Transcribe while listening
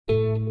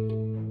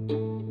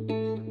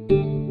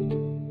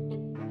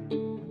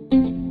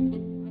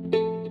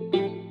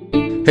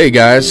Hey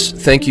guys,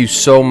 thank you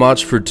so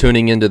much for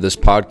tuning into this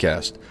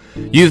podcast.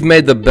 You've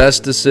made the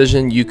best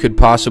decision you could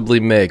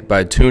possibly make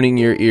by tuning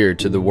your ear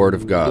to the Word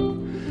of God.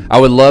 I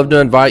would love to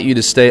invite you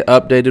to stay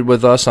updated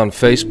with us on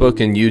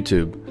Facebook and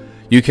YouTube.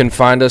 You can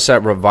find us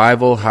at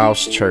Revival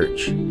House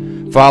Church.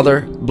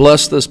 Father,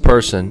 bless this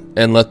person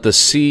and let the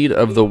seed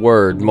of the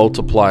Word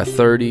multiply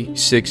 30,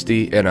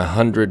 60, and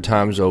 100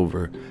 times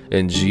over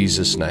in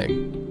Jesus'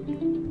 name.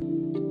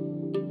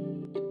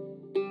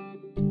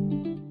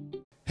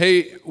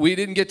 Hey, we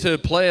didn't get to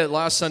play it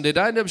last Sunday. Did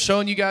I end up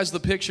showing you guys the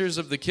pictures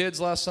of the kids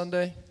last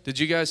Sunday? Did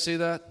you guys see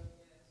that?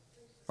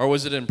 Or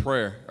was it in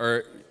prayer?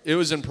 Or it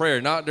was in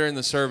prayer, not during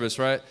the service,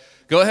 right?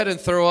 Go ahead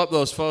and throw up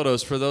those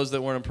photos for those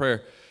that weren't in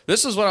prayer.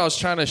 This is what I was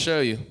trying to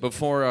show you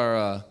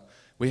before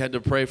we had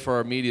to pray for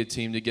our media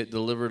team to get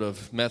delivered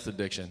of meth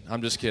addiction.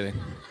 I'm just kidding.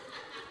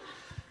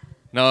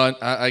 No,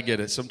 I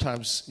get it.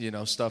 Sometimes,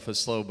 stuff is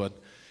slow. But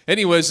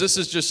anyways, this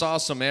is just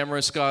awesome.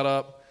 Amaris got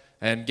up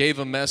and gave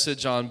a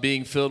message on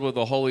being filled with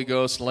the Holy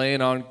Ghost,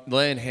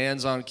 laying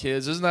hands on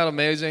kids. Isn't that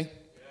amazing?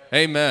 Yeah.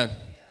 Amen.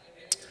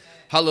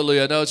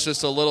 Hallelujah. I know it's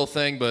just a little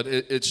thing, but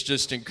it's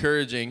just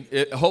encouraging.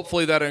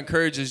 Hopefully that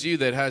encourages you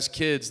that has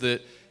kids,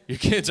 that your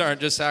kids aren't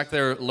just out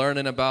there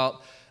learning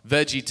about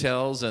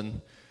VeggieTales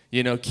and,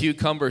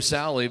 Cucumber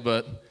Sally,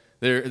 but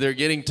they're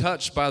getting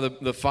touched by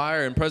the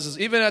fire and presence.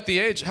 Even at the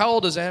age, how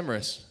old is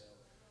Amaris?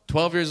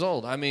 12 years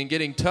old. I mean,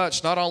 getting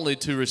touched not only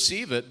to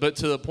receive it, but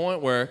to the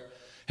point where,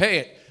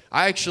 hey,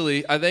 I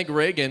think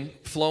Reagan,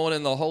 flowing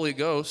in the Holy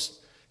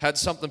Ghost, had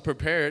something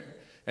prepared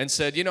and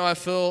said, I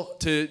feel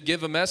to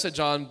give a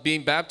message on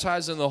being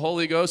baptized in the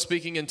Holy Ghost,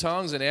 speaking in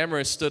tongues. And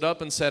Amaris stood up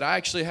and said, I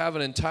actually have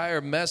an entire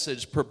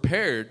message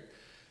prepared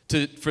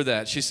for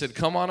that. She said,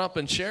 come on up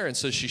and share. And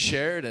so she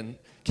shared, and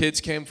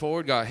kids came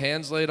forward, got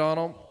hands laid on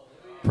them.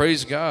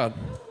 Praise God.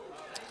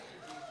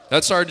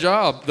 That's our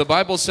job. The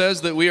Bible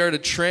says that we are to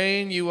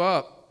train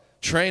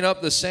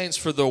up the saints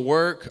for the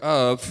work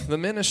of the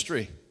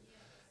ministry.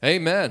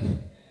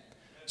 Amen.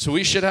 So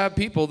we should have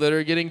people that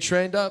are getting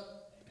trained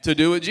up to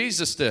do what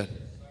Jesus did.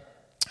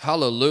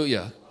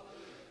 Hallelujah.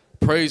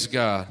 Praise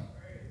God.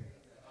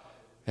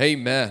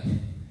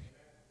 Amen.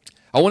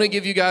 I want to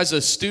give you guys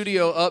a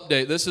studio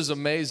update. This is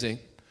amazing.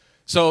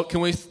 So can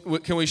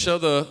we show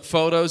the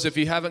photos if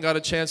you haven't got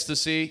a chance to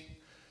see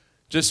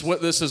just what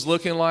this is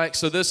looking like?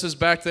 So this is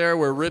back there.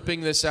 We're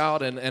ripping this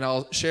out, and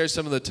I'll share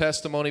some of the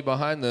testimony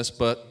behind this.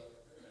 But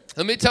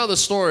let me tell the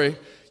story.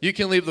 You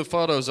can leave the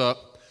photos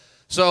up.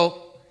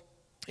 So,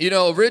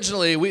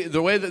 originally,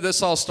 the way that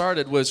this all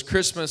started was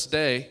Christmas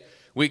Day.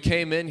 We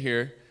came in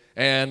here,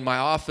 and my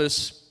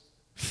office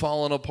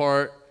falling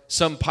apart.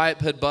 Some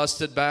pipe had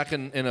busted back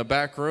in a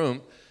back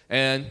room.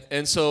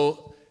 And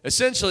so,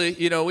 essentially,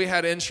 we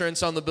had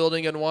insurance on the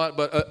building and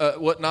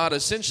whatnot.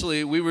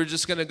 Essentially, we were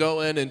just going to go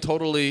in and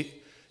totally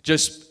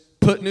just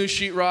put new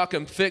sheetrock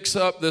and fix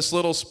up this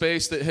little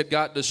space that had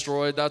got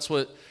destroyed. That's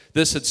what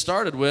this had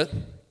started with.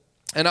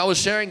 And I was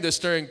sharing this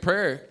during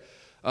prayer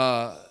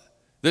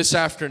this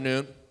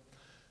afternoon.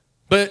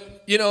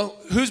 But,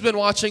 who's been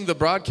watching the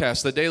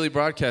broadcast, the daily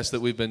broadcast that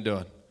we've been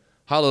doing?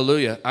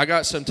 Hallelujah. I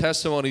got some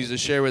testimonies to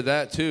share with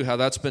that too, how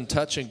that's been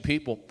touching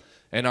people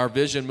and our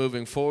vision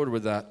moving forward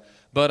with that.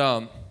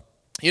 But,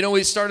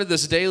 we started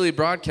this daily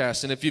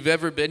broadcast, and if you've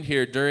ever been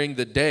here during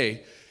the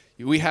day,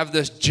 we have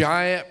this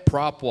giant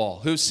prop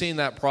wall. Who's seen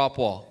that prop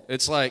wall?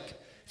 It's like,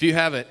 if you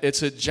haven't,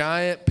 it's a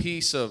giant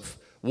piece of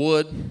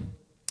wood,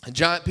 a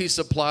giant piece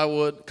of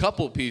plywood,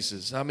 couple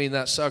pieces. I mean,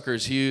 that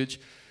sucker's huge.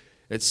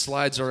 It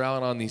slides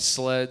around on these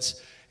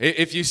sleds.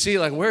 If you see,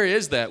 where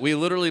is that? We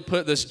literally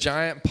put this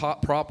giant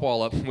prop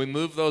wall up. We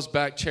moved those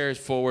back chairs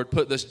forward,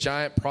 put this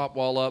giant prop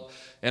wall up,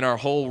 and our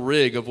whole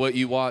rig of what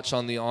you watch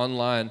on the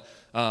online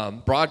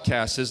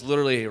broadcast is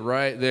literally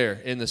right there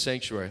in the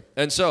sanctuary.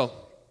 And so,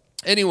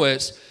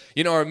 anyways,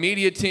 our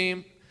media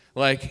team,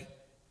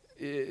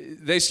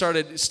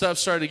 stuff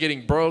started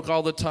getting broke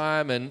all the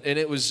time, and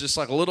it was just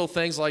little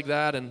things like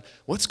that. And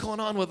what's going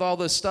on with all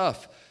this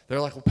stuff?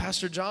 They're like, well,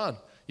 Pastor John,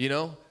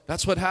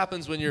 that's what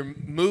happens when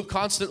you're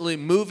constantly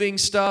moving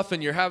stuff,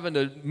 and you're having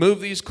to move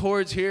these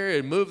cords here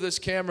and move this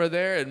camera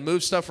there and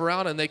move stuff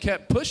around. And they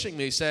kept pushing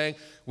me, saying,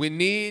 we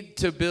need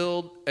to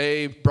build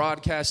a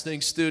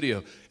broadcasting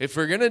studio. If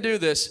we're going to do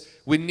this,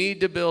 we need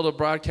to build a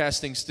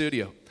broadcasting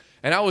studio.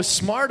 And I was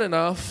smart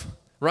enough,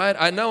 right?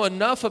 I know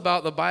enough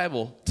about the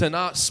Bible to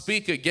not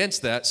speak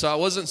against that. So I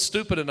wasn't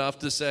stupid enough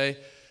to say,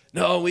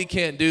 no, we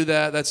can't do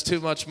that. That's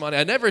too much money.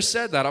 I never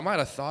said that. I might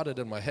have thought it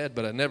in my head,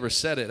 but I never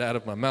said it out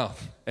of my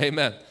mouth.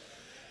 Amen.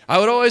 I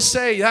would always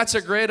say, that's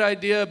a great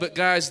idea, but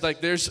guys,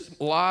 there's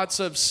lots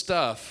of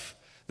stuff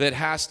that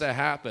has to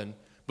happen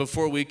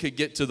before we could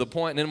get to the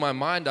point. And in my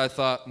mind, I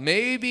thought,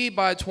 maybe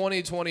by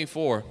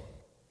 2024,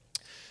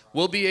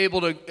 we'll be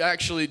able to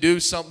actually do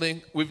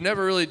something. We've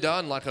never really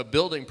done a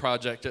building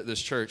project at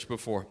this church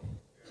before.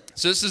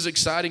 So this is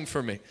exciting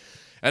for me.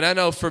 And I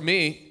know for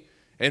me,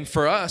 and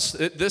for us,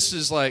 this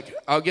is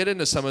I'll get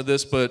into some of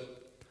this,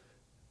 but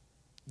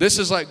this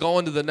is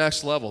going to the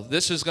next level.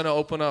 This is going to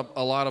open up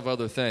a lot of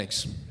other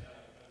things.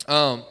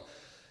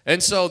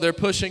 And so they're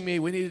pushing me.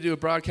 We need to do a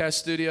broadcast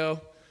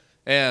studio.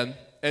 And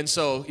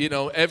so,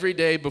 every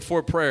day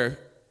before prayer,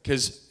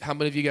 because how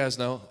many of you guys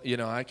know,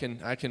 I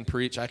can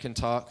preach, I can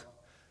talk.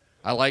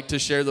 I like to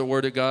share the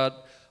word of God.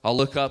 I'll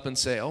look up and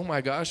say, oh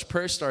my gosh,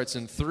 prayer starts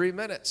in 3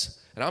 minutes.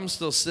 And I'm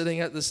still sitting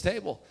at this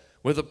table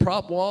with a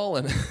prop wall,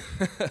 and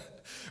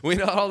we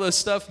know all this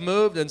stuff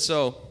moved. And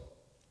so,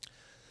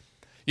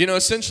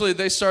 essentially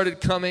they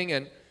started coming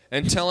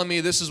and telling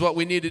me this is what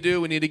we need to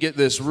do. We need to get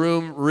this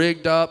room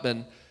rigged up.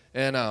 And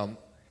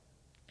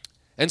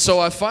so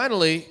I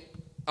finally,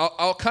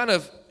 I'll kind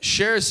of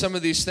share some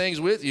of these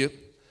things with you.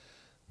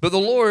 But the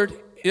Lord,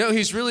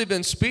 He's really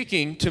been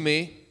speaking to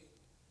me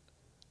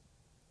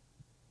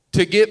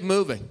to get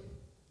moving.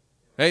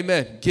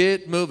 Amen.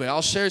 Get moving.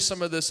 I'll share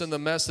some of this in the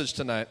message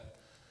tonight.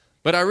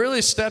 But I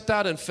really stepped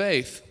out in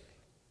faith.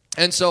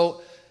 And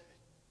so,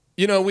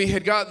 we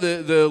had got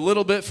the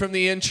little bit from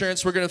the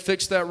insurance. We're going to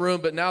fix that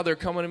room. But now they're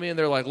coming to me and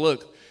they're like,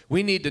 look,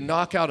 we need to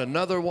knock out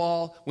another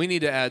wall. We need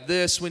to add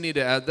this. We need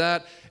to add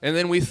that. And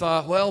then we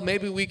thought, well,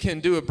 maybe we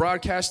can do a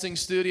broadcasting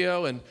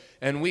studio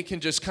and we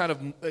can just kind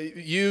of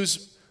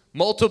use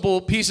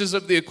multiple pieces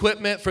of the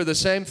equipment for the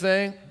same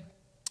thing.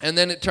 And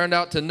then it turned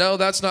out to, no,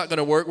 that's not going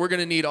to work. We're going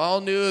to need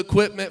all new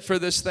equipment for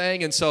this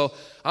thing. And so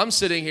I'm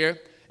sitting here,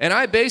 and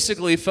I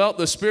basically felt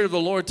the Spirit of the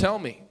Lord tell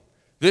me,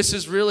 this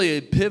is really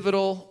a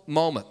pivotal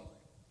moment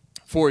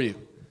for you.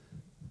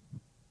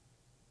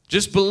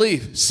 Just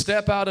believe.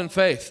 Step out in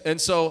faith. And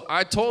so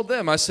I told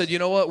them, I said, you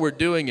know what? We're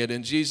doing it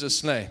in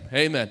Jesus' name.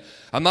 Amen.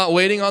 I'm not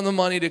waiting on the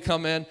money to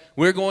come in.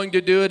 We're going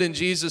to do it in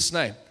Jesus'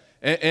 name.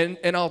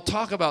 And I'll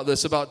talk about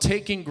this, about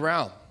taking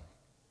ground.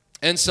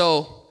 And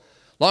so,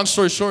 long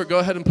story short, go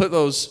ahead and put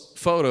those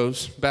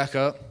photos back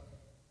up.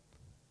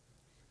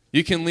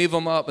 You can leave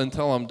them up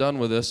until I'm done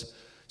with this.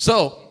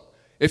 So,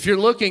 if you're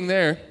looking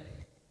there,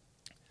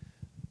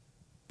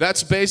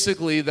 that's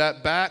basically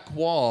that back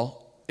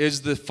wall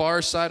is the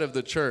far side of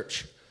the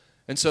church.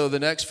 And so the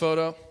next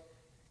photo,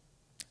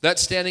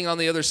 that's standing on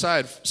the other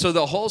side. So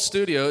the whole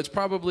studio, it's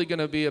probably going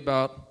to be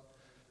about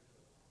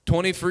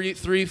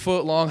 23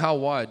 foot long. How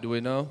wide, do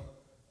we know?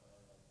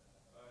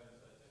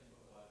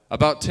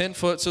 About 10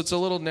 foot, so it's a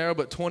little narrow,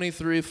 but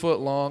 23 foot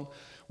long.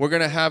 We're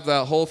going to have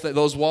that whole thing.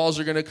 Those walls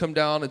are going to come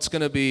down. It's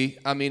going to be,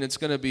 it's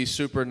going to be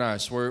super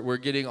nice. We're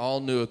getting all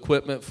new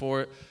equipment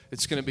for it.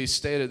 It's going to be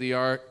state of the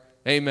art.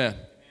 Amen.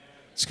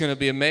 It's going to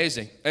be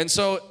amazing. And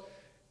so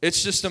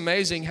it's just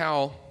amazing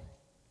how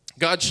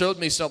God showed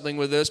me something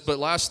with this. But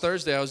last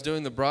Thursday, I was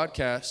doing the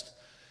broadcast,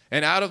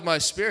 and out of my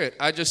spirit,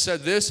 I just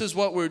said, this is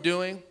what we're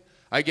doing.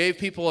 I gave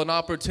people an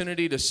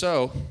opportunity to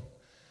sow.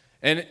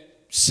 And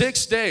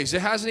 6 days,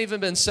 it hasn't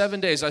even been 7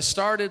 days. I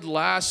started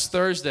last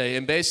Thursday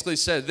and basically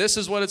said, this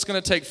is what it's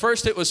going to take.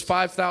 First, it was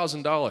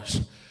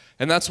 $5,000.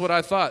 And that's what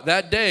I thought.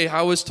 That day,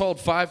 I was told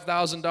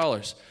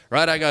 $5,000,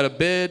 right? I got a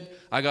bid.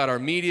 I got our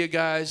media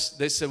guys.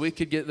 They said we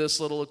could get this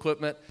little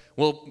equipment.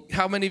 Well,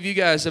 how many of you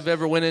guys have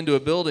ever went into a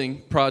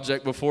building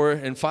project before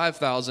and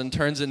 $5,000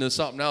 turns into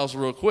something else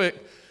real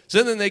quick?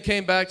 So then they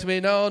came back to me,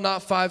 no,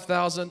 not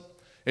 $5,000.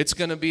 It's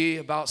going to be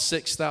about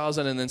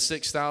 $6,000, and then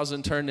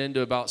 $6,000 turned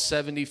into about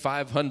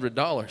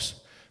 $7,500.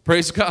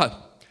 Praise God.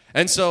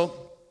 And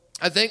so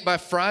I think by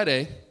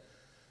Friday,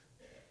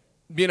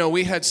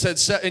 we had said,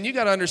 and you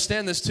got to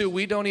understand this too,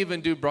 we don't even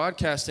do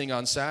broadcasting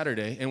on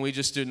Saturday, and we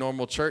just do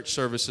normal church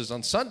services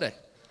on Sunday.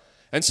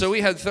 And so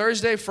we had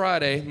Thursday,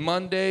 Friday,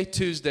 Monday,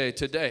 Tuesday,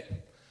 today.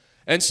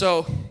 And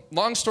so,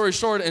 long story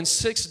short, in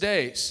 6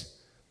 days,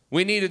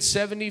 we needed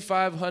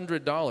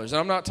 $7,500. And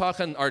I'm not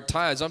talking our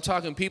tithes. I'm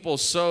talking people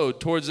sowed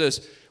towards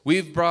this.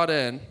 We've brought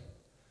in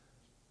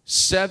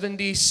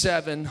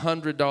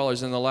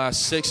 $7,700 in the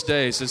last 6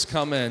 days has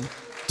come in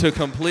to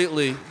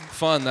completely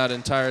fund that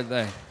entire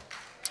thing.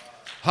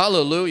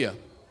 Hallelujah.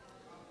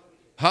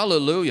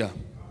 Hallelujah.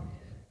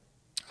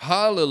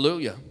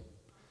 Hallelujah.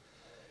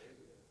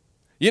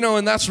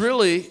 And that's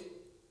really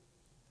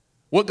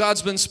what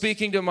God's been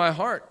speaking to my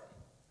heart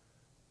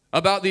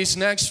about these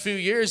next few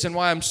years, and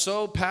why I'm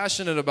so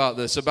passionate about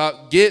this,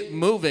 about get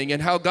moving, and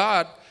how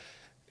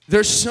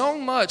there's so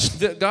much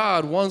that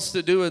God wants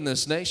to do in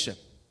this nation.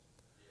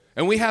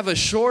 And we have a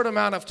short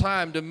amount of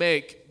time to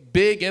make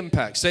big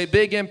impact. Say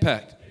big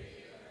impact.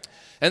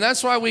 And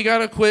that's why we got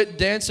to quit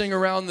dancing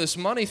around this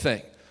money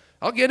thing.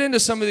 I'll get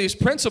into some of these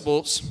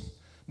principles,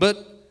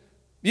 but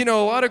a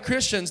lot of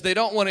Christians, they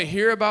don't want to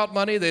hear about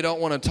money. They don't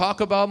want to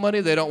talk about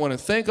money. They don't want to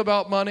think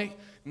about money.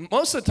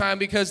 Most of the time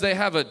because they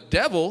have a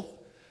devil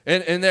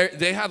and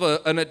they have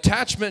an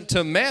attachment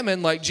to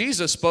mammon, like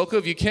Jesus spoke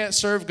of. You can't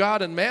serve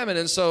God and mammon.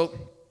 And so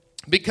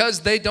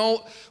because they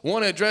don't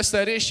want to address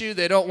that issue,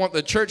 they don't want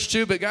the church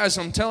to. But guys,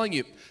 I'm telling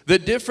you, the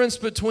difference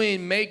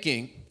between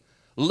making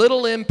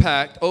little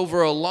impact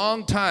over a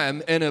long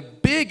time and a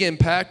big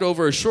impact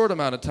over a short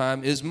amount of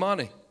time is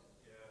money.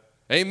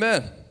 Yeah.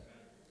 Amen.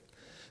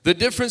 The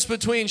difference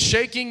between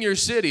shaking your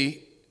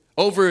city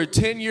over a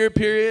 10-year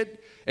period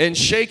and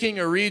shaking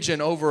a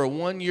region over a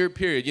 1-year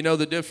period, you know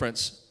the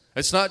difference.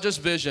 It's not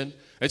just vision.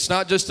 It's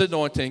not just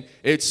anointing.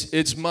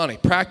 It's money.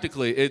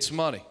 Practically, it's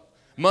money.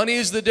 Money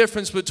is the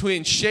difference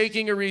between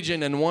shaking a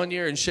region in 1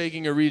 year and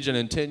shaking a region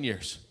in 10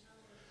 years.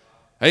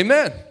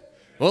 Amen.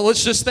 Well,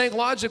 let's just think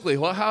logically.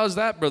 Well, how is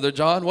that, Brother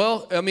John?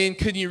 Well, I mean,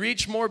 can you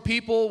reach more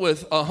people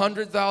with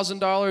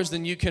 $100,000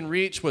 than you can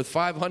reach with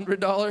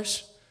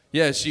 $500?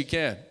 Yes, you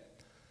can.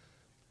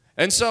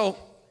 And so,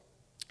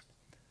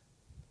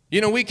 you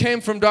know, we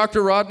came from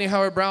Dr. Rodney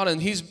Howard-Browne,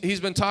 and he's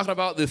been talking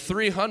about the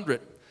 300,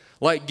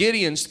 like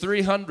Gideon's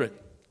 300.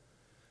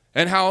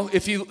 And how,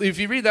 if you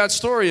read that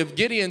story of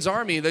Gideon's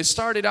army, they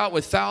started out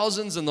with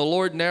thousands, and the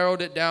Lord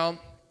narrowed it down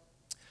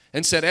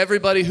and said,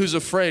 everybody who's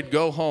afraid,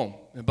 go home.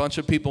 A bunch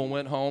of people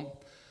went home.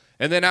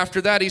 And then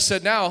after that, he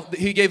said, now,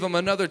 he gave them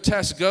another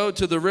test. Go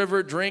to the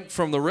river, drink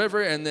from the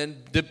river, and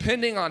then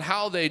depending on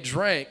how they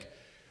drank,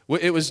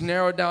 it was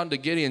narrowed down to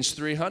Gideon's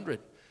 300.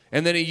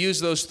 And then he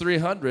used those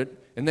 300,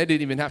 and they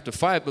didn't even have to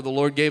fight, but the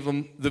Lord gave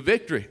them the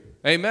victory.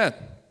 Amen.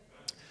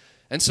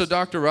 And so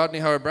Dr. Rodney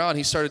Howard-Browne,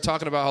 he started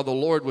talking about how the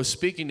Lord was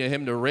speaking to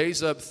him to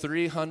raise up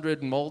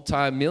 300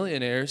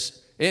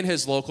 multimillionaires in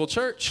his local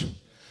church.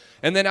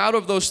 And then out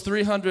of those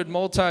 300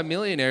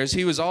 multimillionaires,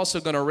 he was also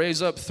going to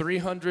raise up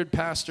 300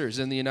 pastors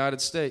in the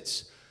United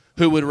States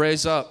who would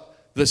raise up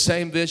the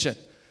same vision.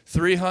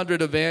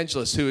 300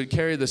 evangelists who would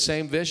carry the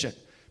same vision.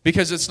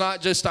 Because it's not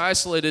just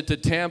isolated to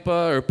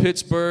Tampa or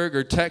Pittsburgh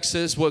or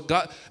Texas.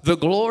 The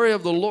glory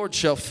of the Lord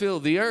shall fill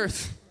the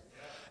earth.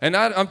 And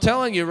I'm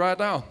telling you right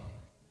now,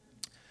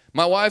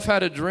 my wife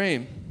had a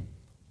dream.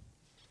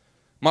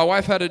 My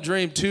wife had a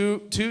dream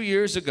two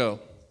years ago.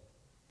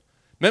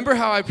 Remember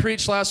how I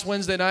preached last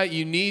Wednesday night,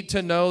 you need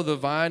to know the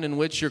vine in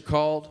which you're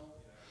called?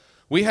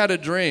 We had a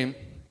dream.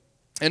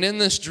 And in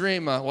this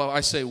dream,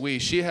 I say we,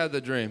 she had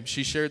the dream.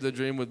 She shared the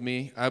dream with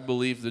me. I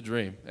believe the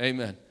dream.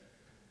 Amen.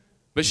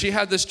 But she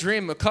had this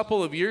dream a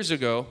couple of years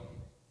ago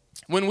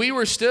when we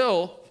were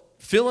still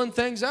filling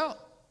things out.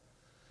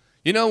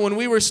 You know, when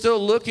we were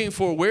still looking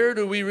for where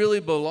do we really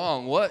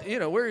belong?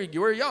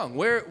 We're young.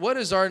 What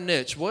is our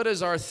niche? What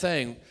is our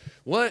thing?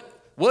 What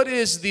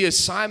is the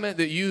assignment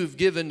that you've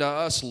given to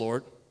us,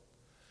 Lord?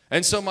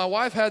 And so my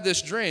wife had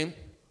this dream,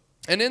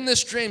 and in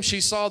this dream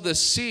she saw this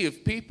sea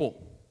of people.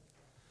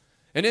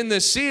 And in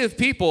this sea of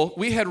people,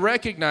 we had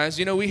recognized,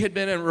 we had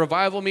been in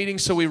revival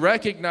meetings, so we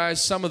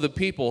recognized some of the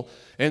people,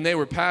 and they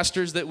were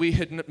pastors that we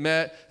had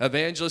met,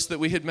 evangelists that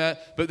we had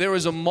met, but there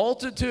was a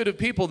multitude of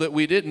people that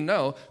we didn't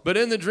know. But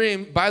in the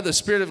dream, by the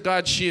Spirit of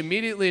God, she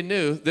immediately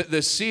knew that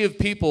the sea of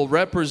people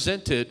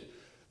represented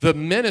the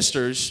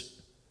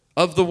ministers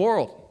of the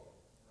world.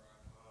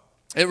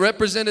 It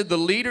represented the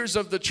leaders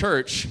of the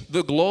church,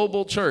 the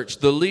global church,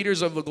 the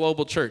leaders of the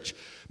global church.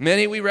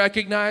 Many we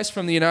recognize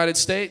from the United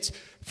States,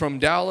 from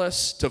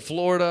Dallas to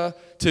Florida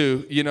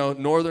to,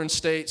 northern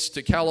states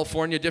to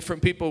California,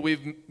 different people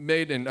we've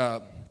made and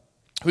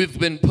we've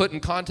been put in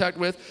contact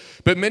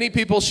with. But many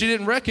people she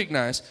didn't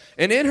recognize.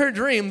 And in her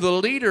dream, the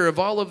leader of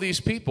all of these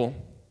people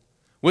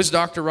was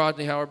Dr.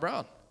 Rodney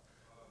Howard-Browne.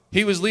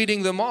 He was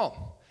leading them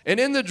all. And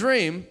in the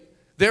dream,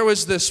 there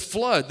was this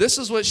flood. This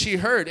is what she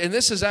heard, and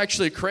this is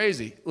actually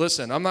crazy.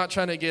 Listen, I'm not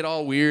trying to get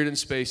all weird and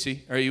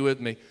spacey. Are you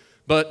with me?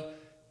 But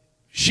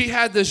she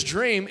had this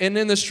dream, and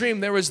in this dream,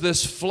 there was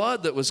this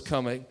flood that was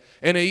coming.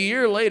 And a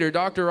year later,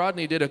 Dr.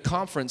 Rodney did a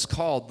conference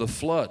called The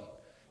Flood.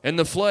 And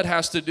the flood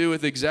has to do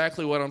with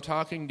exactly what I'm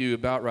talking to you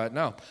about right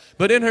now.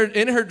 But in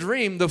her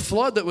dream, the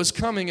flood that was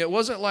coming, it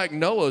wasn't like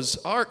Noah's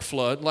ark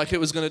flood, like it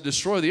was going to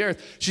destroy the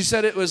earth. She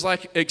said it was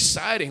like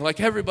exciting, like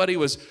everybody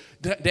was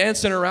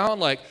dancing around,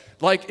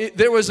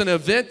 there was an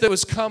event that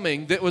was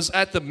coming that was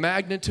at the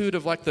magnitude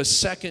of like the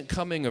second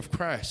coming of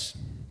Christ.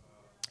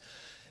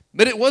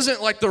 But it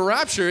wasn't like the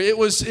rapture. It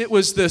was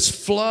this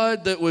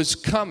flood that was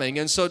coming.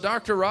 And so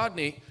Dr.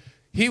 Rodney,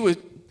 he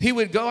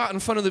would go out in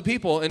front of the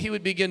people, and he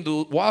would begin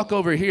to walk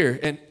over here,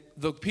 and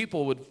the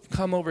people would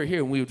come over here,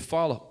 and we would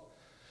follow.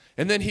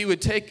 And then he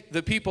would take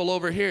the people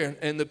over here,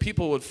 and the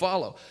people would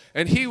follow.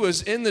 And he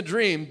was in the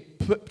dream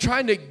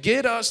trying to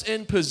get us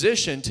in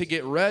position to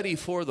get ready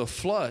for the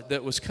flood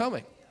that was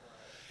coming.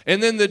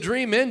 And then the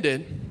dream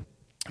ended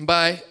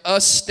by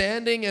us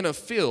standing in a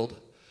field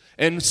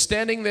and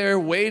standing there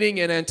waiting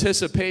in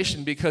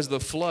anticipation because the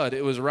flood,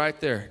 it was right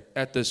there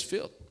at this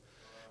field.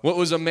 What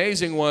was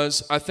amazing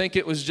was, I think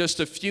it was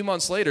just a few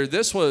months later,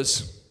 this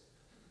was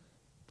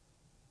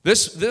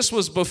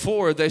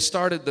before they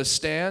started the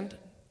stand,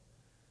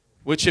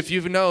 which if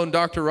you've known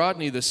Dr.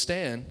 Rodney, the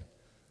stand,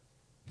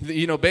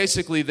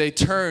 basically they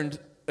turned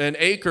an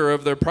acre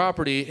of their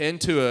property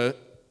into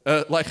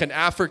like an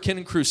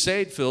African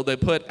crusade field. They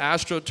put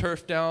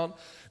AstroTurf down.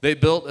 They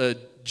built a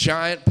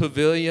giant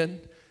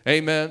pavilion.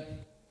 Amen.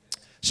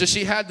 So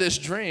she had this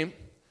dream,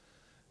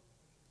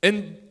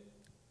 and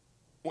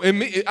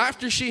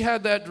after she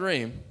had that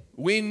dream,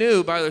 we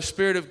knew by the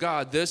Spirit of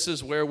God, this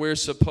is where we're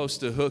supposed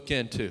to hook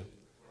into.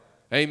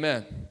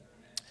 Amen.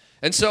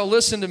 And so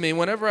listen to me.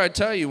 Whenever I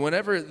tell you,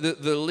 whenever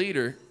the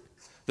leader,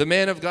 the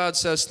man of God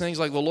says things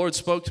like, the Lord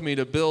spoke to me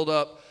to build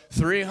up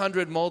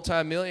 300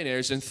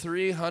 multimillionaires and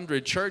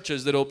 300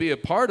 churches that will be a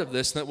part of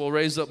this, and that will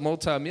raise up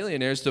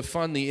multimillionaires to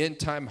fund the end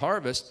time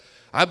harvest,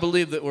 I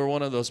believe that we're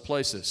one of those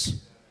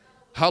places.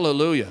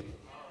 Hallelujah.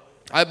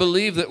 I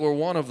believe that we're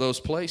one of those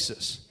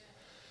places.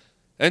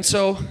 And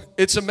so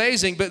it's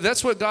amazing, but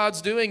that's what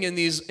God's doing in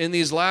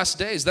these last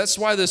days. That's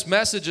why this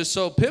message is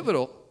so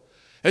pivotal.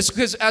 It's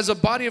because as a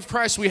body of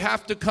Christ, we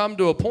have to come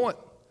to a point,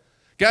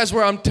 guys,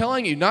 where I'm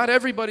telling you, not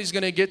everybody's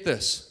going to get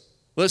this.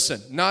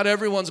 Listen, not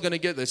everyone's going to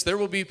get this. There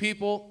will be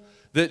people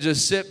that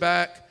just sit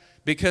back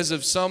because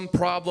of some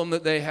problem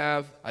that they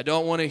have. I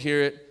don't want to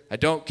hear it. I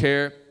don't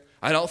care.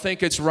 I don't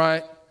think it's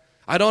right.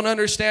 I don't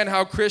understand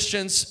how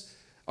Christians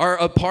are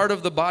a part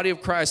of the body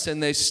of Christ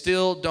and they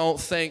still don't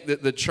think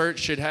that the church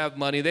should have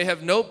money. They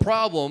have no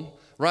problem,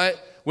 right,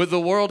 with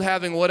the world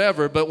having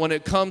whatever, but when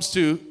it comes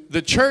to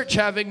the church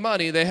having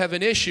money, they have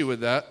an issue with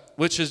that,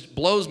 which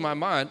blows my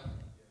mind.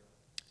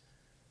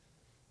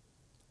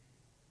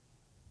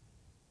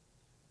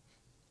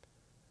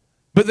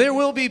 But there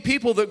will be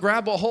people that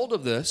grab a hold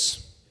of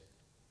this,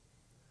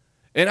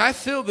 and I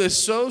feel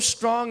this so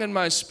strong in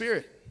my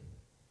spirit.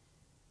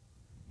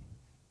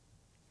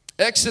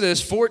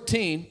 Exodus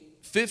 14,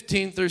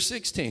 15 through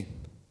 16.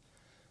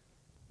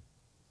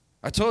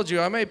 I told you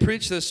I may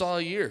preach this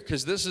all year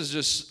because this is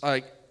just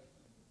like,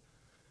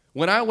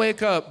 when I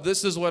wake up,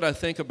 this is what I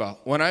think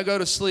about. When I go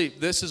to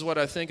sleep, this is what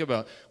I think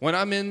about. When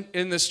I'm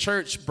in this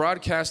church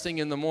broadcasting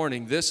in the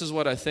morning, this is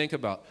what I think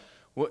about.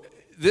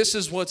 This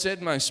is what's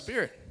in my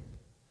spirit.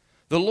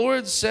 The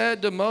Lord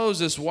said to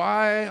Moses,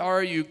 "Why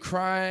are you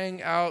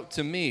crying out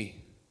to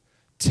me?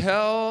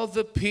 Tell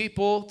the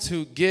people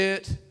to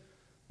get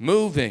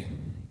moving.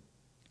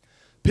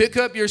 Pick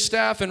up your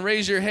staff and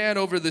raise your hand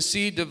over the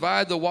sea.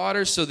 Divide the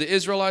waters so the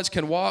Israelites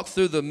can walk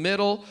through the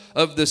middle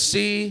of the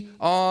sea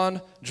on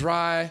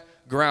dry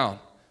ground."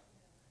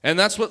 And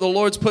that's what the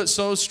Lord's put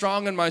so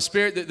strong in my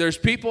spirit, that there's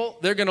people,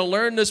 they're going to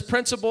learn this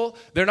principle.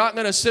 They're not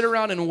going to sit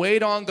around and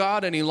wait on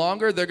God any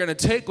longer. They're going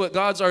to take what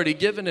God's already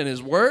given in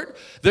His Word.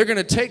 They're going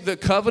to take the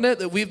covenant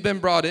that we've been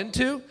brought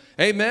into.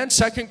 Amen.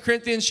 2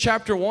 Corinthians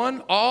chapter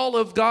 1, all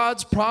of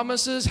God's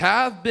promises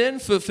have been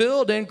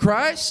fulfilled in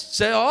Christ.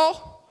 Say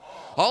all.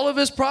 All of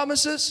His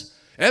promises.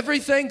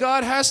 Everything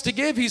God has to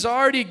give, He's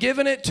already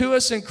given it to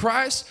us in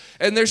Christ.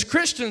 And there's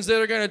Christians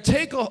that are going to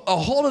take a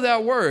hold of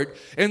that word,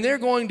 and they're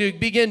going to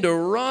begin to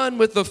run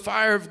with the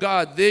fire of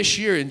God this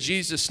year in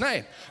Jesus'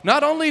 name.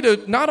 Not only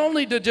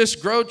to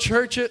just grow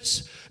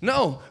churches,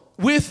 no,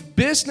 with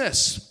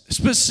business.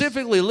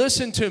 Specifically,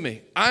 listen to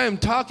me. I am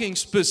talking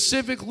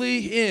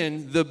specifically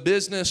in the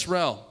business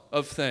realm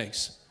of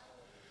things.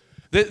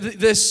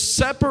 This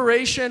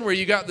separation where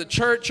you got the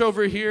church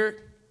over here.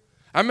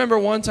 I remember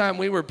one time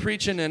we were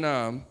preaching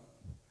in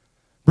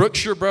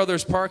Brookshire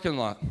Brothers parking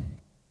lot,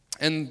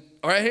 and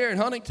right here in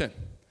Huntington.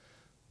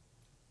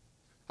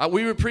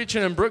 We were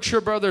preaching in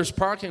Brookshire Brothers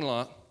parking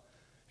lot,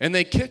 and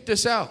they kicked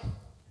us out.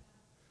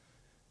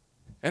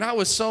 And I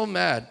was so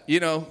mad.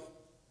 You know,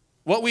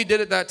 what we did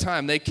at that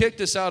time, they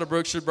kicked us out of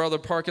Brookshire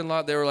Brothers parking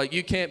lot. They were like,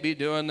 "You can't be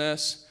doing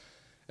this."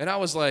 And I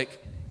was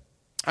like,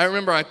 I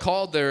remember I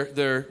called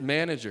their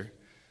manager.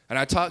 And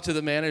I talked to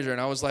the manager,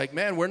 and I was like,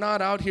 "Man, we're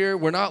not out here.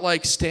 We're not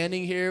like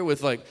standing here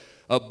with like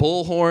a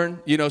bullhorn,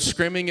 you know,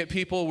 screaming at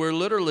people. We're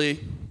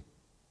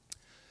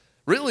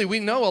really, we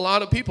know a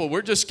lot of people.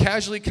 We're just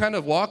casually kind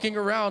of walking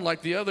around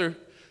like the other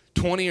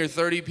 20 or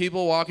 30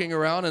 people walking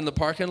around in the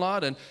parking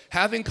lot and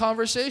having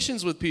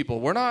conversations with people.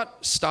 We're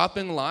not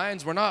stopping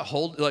lines. We're not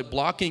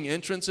blocking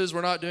entrances.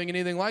 We're not doing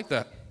anything like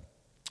that."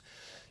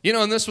 You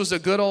know, and this was a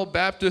good old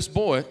Baptist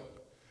boy,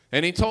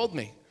 and he told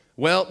me,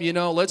 "Well, you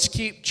know, let's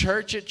keep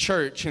church at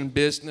church and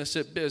business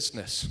at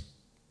business."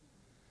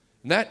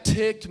 And that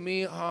ticked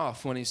me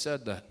off when he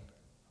said that.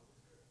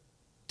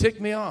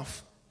 Ticked me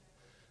off.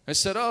 I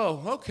said,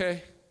 "Oh,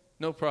 okay,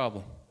 no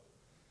problem."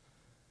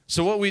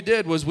 So what we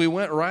did was we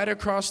went right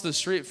across the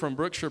street from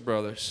Brookshire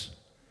Brothers.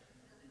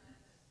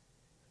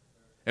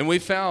 And we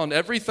found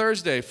every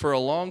Thursday for a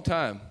long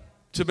time,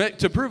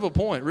 to prove a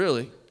point,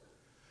 really.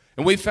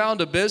 And we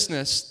found a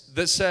business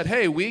that said,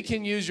 "Hey, we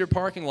can use your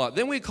parking lot."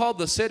 Then we called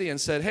the city and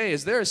said, "Hey,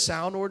 is there a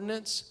sound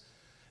ordinance?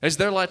 Is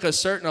there like a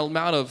certain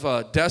amount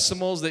of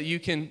decimals that you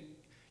can,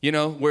 you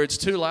know, where it's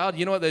too loud?"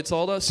 You know what they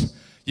told us?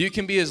 "You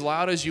can be as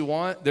loud as you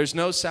want. There's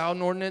no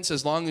sound ordinance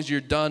as long as you're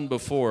done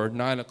before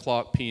 9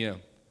 o'clock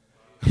p.m.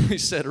 We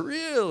said,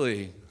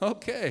 "Really?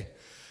 Okay."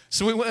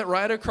 So we went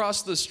right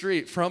across the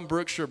street from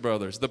Brookshire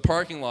Brothers, the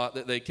parking lot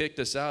that they kicked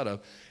us out of,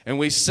 and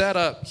we set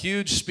up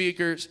huge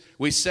speakers.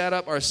 We set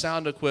up our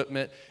sound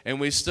equipment,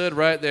 and we stood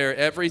right there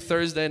every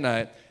Thursday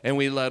night, and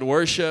we led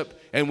worship,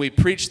 and we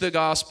preached the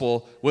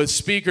gospel with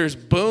speakers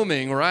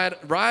booming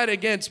right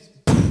against,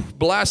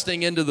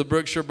 blasting into the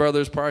Brookshire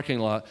Brothers parking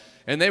lot.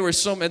 And they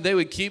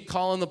would keep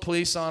calling the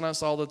police on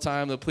us all the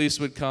time. The police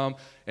would come,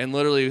 and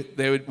literally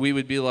we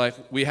would be like,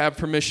 "We have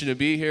permission to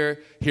be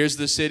here. Here's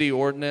the city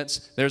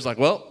ordinance." There's like,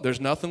 "Well,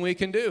 there's nothing we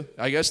can do.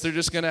 I guess they're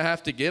just going to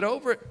have to get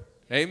over it."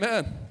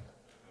 Amen.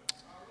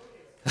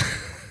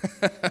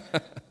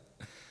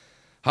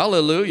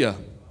 Hallelujah.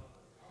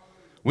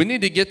 We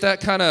need to get that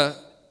kind of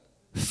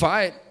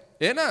fight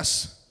in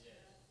us.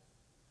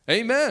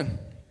 Amen.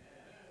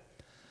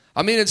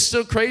 I mean, it's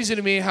still crazy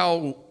to me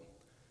how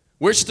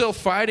we're still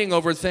fighting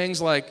over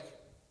things like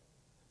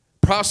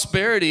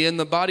prosperity in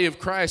the body of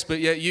Christ, but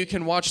yet you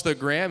can watch the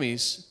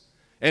Grammys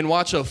and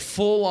watch a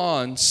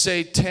full-on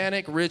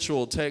satanic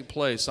ritual take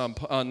place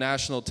on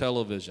national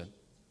television.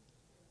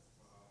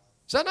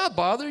 Does that not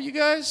bother you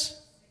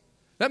guys?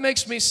 That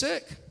makes me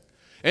sick.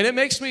 And it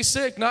makes me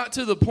sick not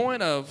to the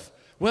point of,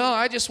 well,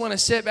 I just want to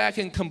sit back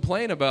and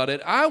complain about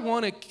it. I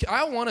want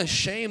to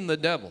shame the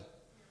devil.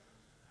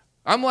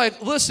 I'm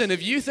like, listen,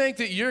 if you think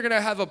that you're going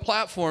to have a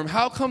platform,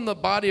 how come the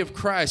body of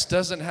Christ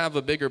doesn't have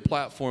a bigger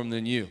platform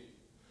than you?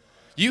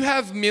 You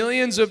have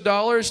millions of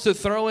dollars to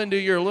throw into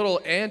your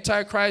little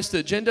antichrist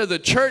agenda. The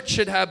church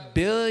should have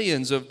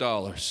billions of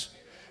dollars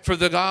for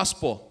the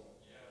gospel.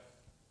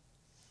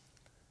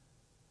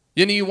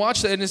 You know, you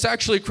watch that, and it's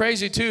actually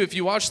crazy too. If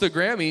you watch the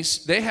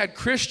Grammys, they had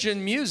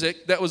Christian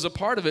music that was a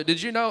part of it.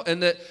 Did you know?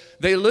 And that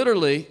they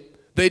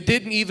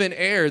didn't even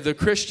air the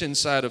Christian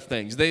side of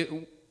things.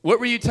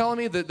 What were you telling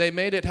me, that they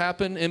made it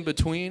happen in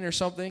between or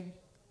something?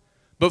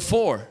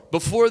 Before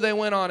they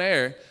went on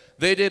air,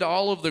 they did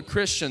all of the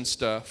Christian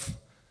stuff.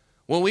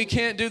 When we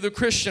can't do the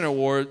Christian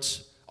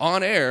awards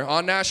on air,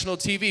 on national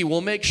TV,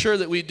 we'll make sure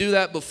that we do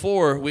that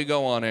before we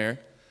go on air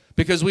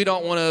because we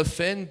don't want to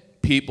offend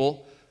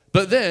people.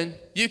 But then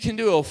you can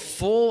do a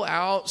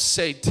full-out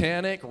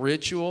satanic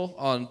ritual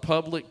on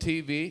public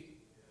TV.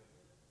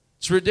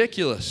 It's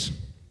ridiculous.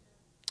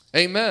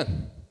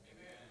 Amen.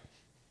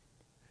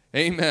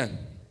 Amen.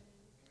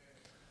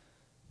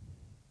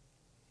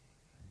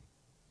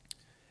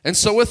 And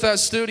so with that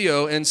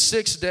studio, in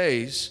 6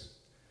 days,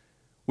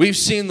 we've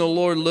seen the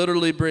Lord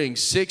literally bring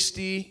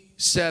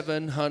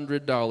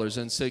 $6,700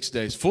 in 6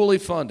 days, fully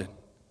funded.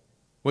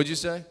 What'd you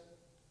say?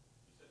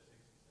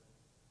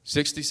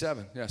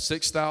 67. Yeah,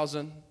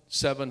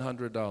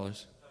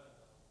 $6,700.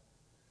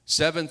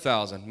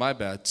 7,000, my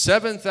bad.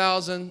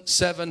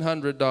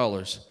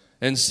 $7,700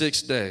 in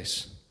 6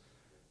 days.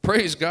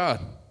 Praise God.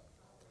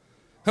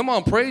 Come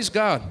on, praise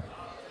God.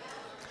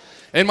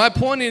 And my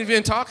point in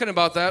even talking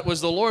about that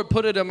was the Lord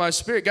put it in my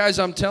spirit. Guys,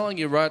 I'm telling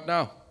you right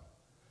now.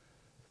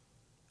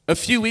 A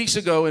few weeks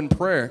ago in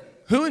prayer,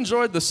 who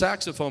enjoyed the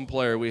saxophone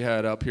player we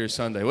had up here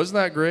Sunday? Wasn't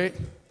that great?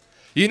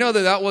 You know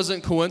that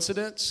wasn't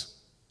coincidence?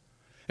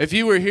 If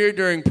you were here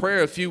during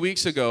prayer a few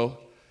weeks ago,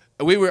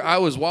 I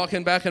was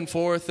walking back and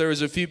forth. There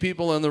was a few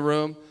people in the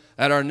room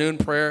at our noon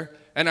prayer.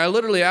 And I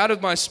literally, out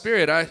of my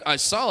spirit, I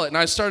saw it and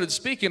I started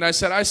speaking. I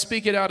said, I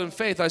speak it out in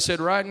faith. I said,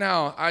 right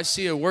now, I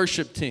see a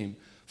worship team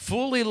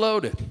fully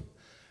loaded.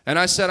 And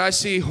I said, I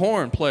see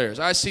horn players.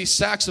 I see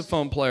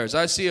saxophone players.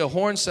 I see a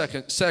horn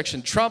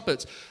section,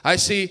 trumpets. I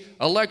see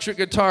electric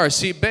guitar. I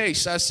see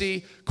bass. I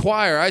see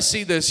choir. I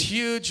see this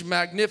huge,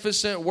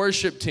 magnificent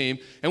worship team.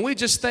 And we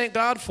just thank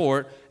God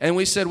for it. And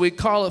we said we'd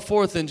call it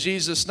forth in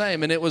Jesus'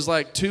 name. And it was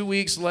like 2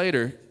 weeks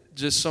later,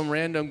 just some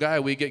random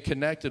guy we get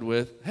connected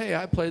with. Hey,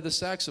 I play the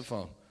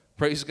saxophone.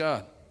 Praise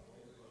God.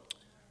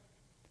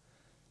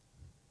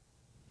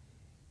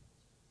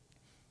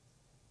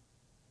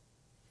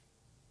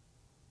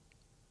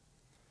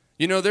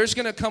 You know, there's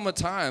going to come a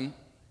time,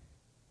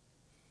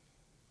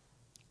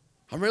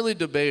 I'm really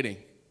debating.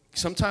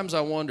 Sometimes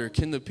I wonder,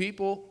 can they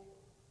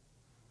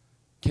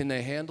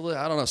handle it?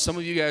 I don't know. Some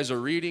of you guys are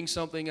reading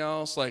something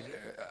else. Like,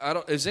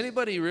 is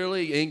anybody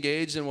really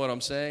engaged in what I'm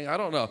saying? I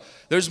don't know.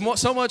 There's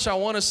so much I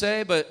want to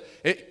say, but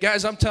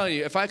guys, I'm telling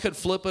you, if I could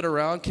flip it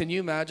around, can you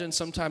imagine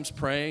sometimes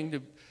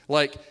praying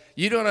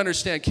you don't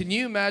understand. Can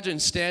you imagine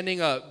standing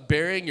up,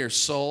 bearing your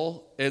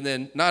soul, and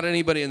then, not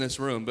anybody in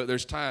this room, but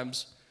there's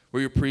times where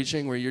you're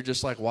preaching, where you're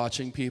just like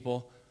watching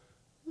people.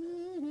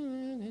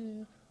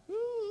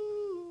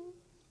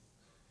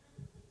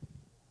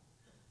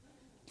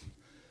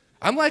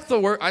 I'm like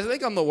I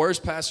think I'm the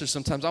worst pastor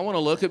sometimes. I want to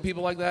look at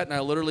people like that, and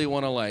I literally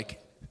want to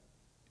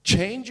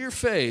change your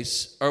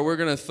face, or we're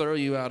going to throw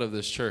you out of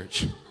this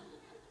church.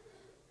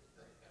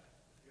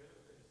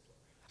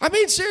 I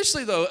mean,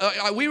 seriously though,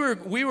 we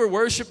were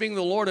worshiping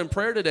the Lord in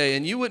prayer today,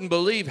 and you wouldn't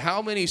believe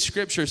how many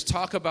scriptures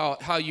talk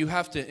about how you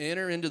have to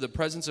enter into the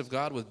presence of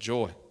God with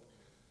joy.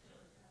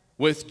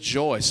 With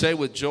joy. Say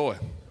with joy.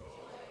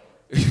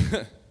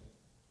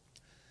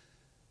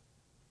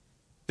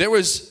 There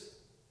was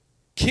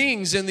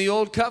kings in the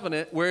old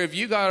covenant where if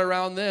you got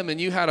around them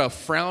and you had a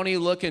frowny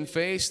looking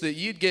face, that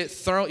you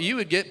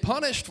would get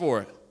punished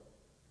for it.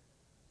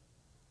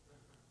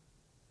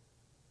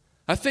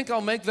 I think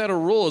I'll make that a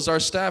rule as our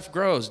staff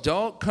grows.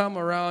 Don't come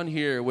around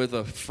here with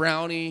a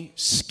frowny,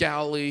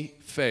 scowly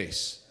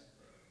face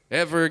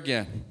ever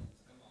again.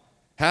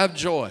 Have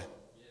joy.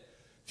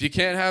 If you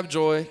can't have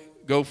joy,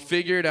 go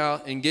figure it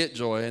out and get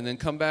joy, and then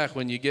come back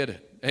when you get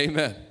it.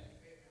 Amen.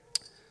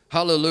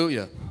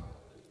 Hallelujah.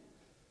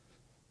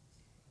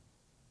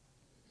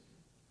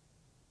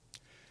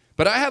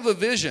 But I have a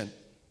vision.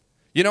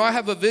 You know, I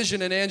have a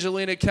vision in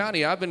Angelina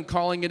County. I've been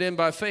calling it in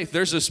by faith.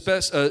 There's a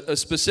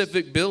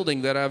specific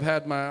building that I've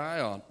had my eye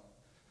on,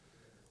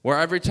 where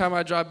every time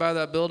I drive by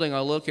that building,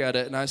 I look at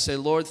it and I say,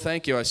 Lord,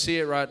 thank you. I see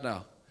it right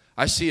now.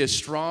 I see a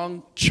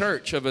strong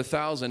church of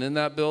 1,000 in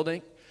that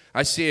building.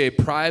 I see a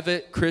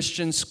private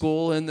Christian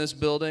school in this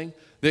building.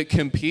 that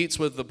competes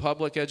with the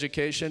public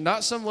education.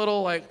 Not some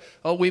little like,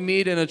 oh, we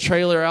meet in a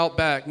trailer out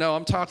back. No,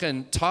 I'm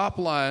talking top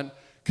line,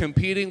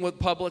 competing with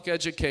public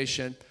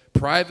education,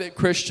 private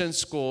Christian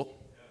school.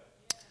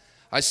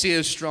 I see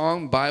a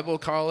strong Bible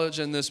college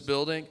in this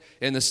building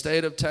in the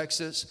state of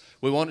Texas.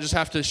 We won't just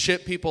have to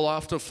ship people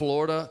off to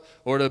Florida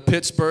or to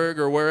Pittsburgh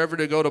or wherever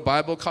to go to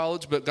Bible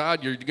college, but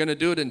God, you're going to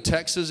do it in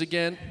Texas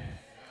again.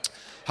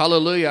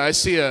 Hallelujah. I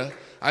see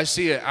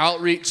an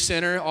outreach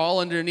center all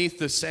underneath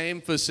the same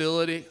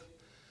facility.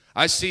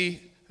 I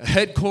see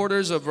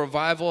headquarters of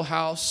Revival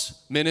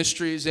House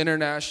Ministries,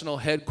 international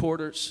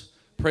headquarters.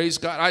 Praise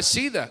God. I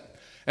see that.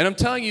 And I'm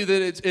telling you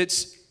that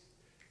it's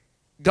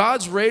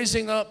God's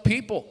raising up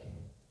people.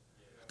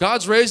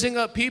 God's raising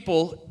up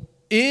people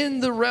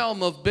in the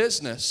realm of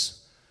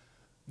business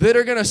that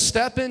are going to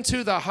step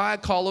into the high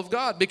call of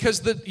God.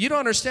 Because you don't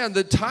understand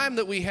the time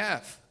that we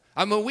have.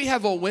 I mean, we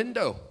have a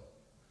window.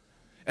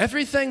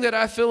 Everything that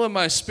I feel in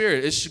my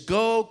spirit is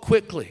go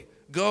quickly,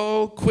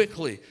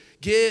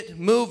 get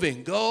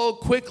moving, go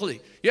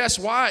quickly. Yes,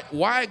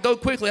 why go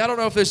quickly? I don't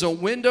know if there's a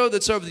window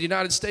that's over the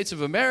United States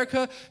of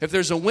America, if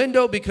there's a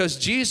window because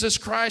Jesus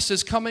Christ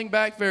is coming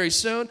back very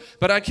soon,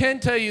 but I can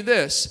tell you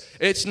this,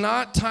 it's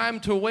not time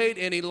to wait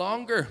any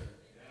longer.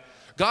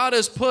 God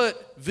has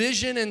put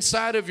vision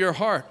inside of your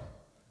heart.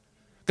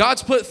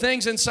 God's put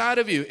things inside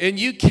of you, and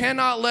you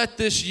cannot let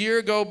this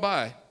year go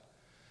by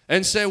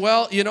and say,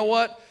 well, you know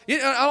what?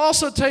 I'll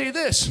also tell you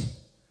this.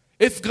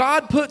 If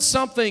God puts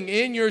something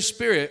in your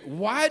spirit,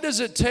 why does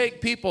it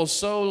take people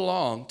so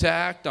long to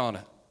act on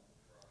it?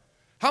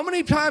 How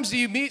many times do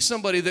you meet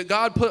somebody that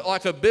God put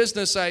like a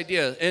business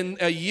idea and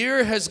a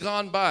year has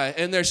gone by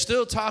and they're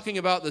still talking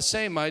about the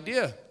same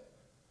idea?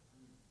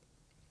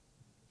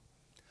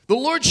 The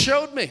Lord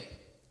showed me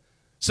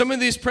some of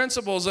these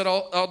principles that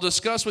I'll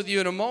discuss with you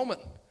in a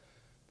moment.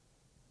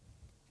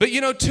 But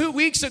 2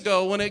 weeks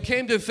ago, when it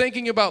came to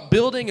thinking about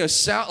building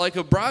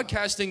a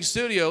broadcasting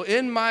studio,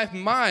 in my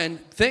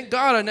mind, thank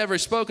God I never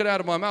spoke it out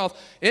of my mouth.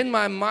 In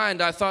my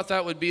mind, I thought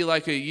that would be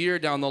like a year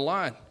down the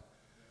line.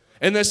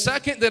 And the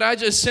second that I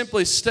just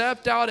simply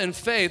stepped out in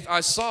faith,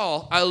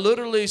 I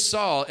literally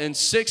saw in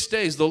 6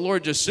 days, the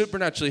Lord just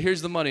supernaturally,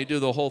 here's the money, do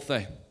the whole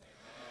thing.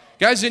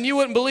 Guys, and you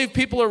wouldn't believe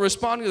people are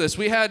responding to this.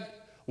 We had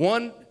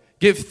one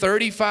give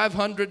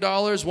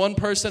 $3,500, one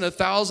person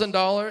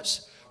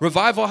 $1,000.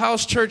 Revival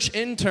House Church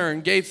intern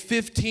gave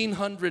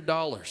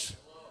 $1,500.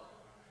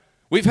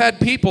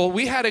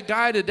 We had a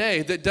guy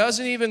today that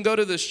doesn't even go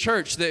to this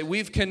church that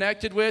we've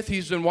connected with.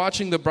 He's been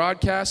watching the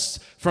broadcasts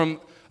from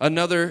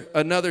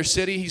another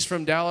city. He's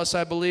from Dallas,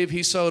 I believe.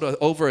 He sold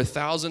over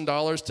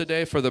 $1,000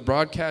 today for the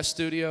broadcast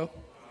studio.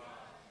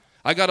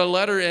 I got a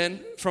letter in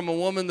from a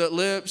woman that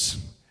lives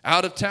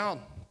out of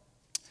town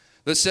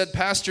that said,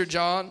 Pastor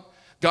John,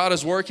 God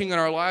is working in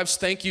our lives.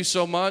 Thank you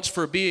so much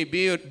for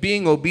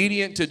being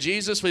obedient to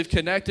Jesus. We've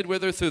connected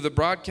with her through the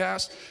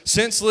broadcast.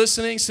 Since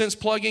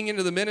plugging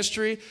into the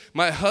ministry,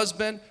 my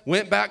husband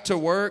went back to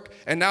work,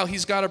 and now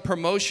he's got a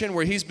promotion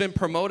where he's been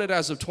promoted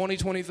as of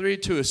 2023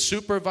 to a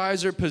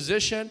supervisor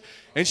position,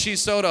 and she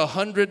sold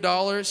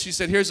 $100. She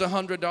said, here's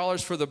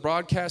 $100 for the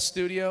broadcast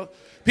studio.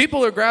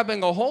 People are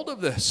grabbing a hold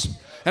of this,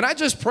 and I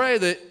just pray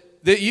that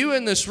you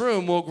in this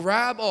room will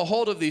grab a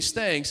hold of these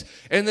things,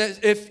 and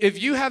that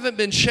if you haven't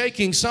been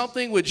shaking,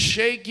 something would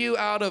shake you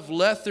out of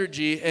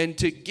lethargy and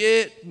to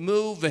get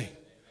moving.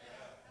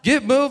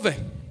 Get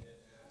moving.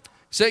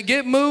 Say,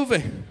 get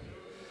moving.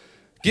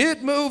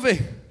 Get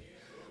moving.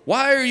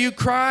 Why are you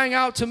crying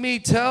out to me?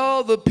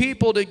 Tell the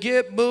people to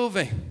get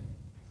moving.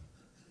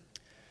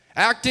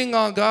 Acting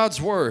on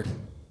God's word.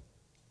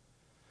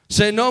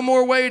 Say, no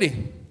more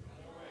waiting.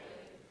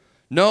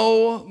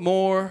 No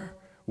more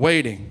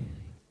waiting.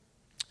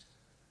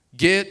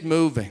 Get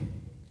moving.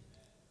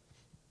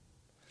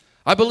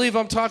 I believe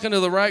I'm talking to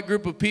the right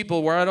group of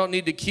people where I don't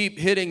need to keep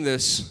hitting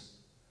this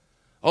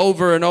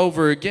over and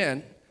over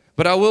again.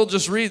 But I will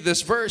just read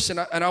this verse, and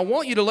I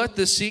want you to let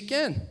this sink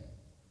in.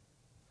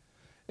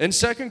 In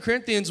 2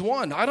 Corinthians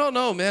 1, I don't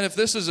know, man, if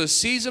this is a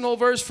seasonal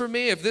verse for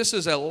me, if this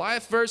is a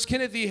life verse.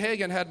 Kenneth E.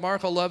 Hagin had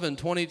Mark 11,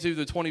 22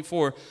 to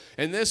 24,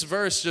 and this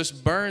verse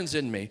just burns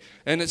in me.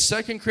 And it's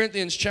 2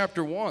 Corinthians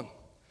chapter 1.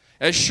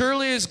 As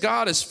surely as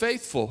God is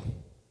faithful,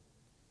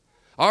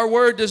 our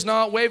word does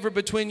not waver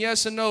between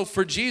yes and no.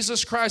 For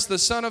Jesus Christ, the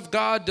Son of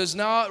God, does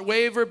not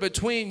waver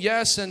between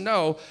yes and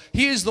no.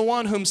 He is the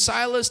one whom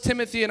Silas,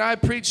 Timothy, and I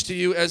preach to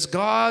you as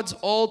God's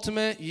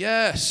ultimate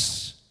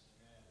yes.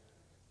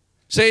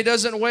 Say he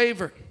doesn't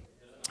waver.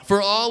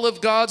 For all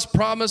of God's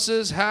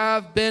promises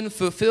have been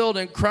fulfilled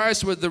in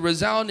Christ with the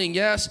resounding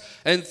yes,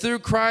 and through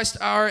Christ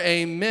our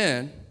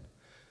amen,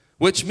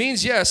 which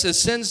means yes,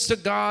 ascends to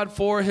God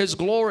for his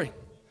glory.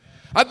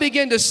 I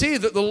begin to see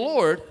that the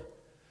Lord,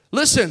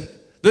 listen,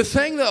 the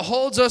thing that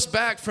holds us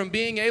back from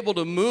being able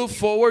to move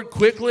forward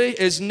quickly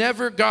is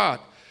never God.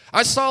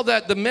 I saw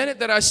that the minute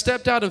that I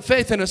stepped out in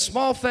faith in a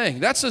small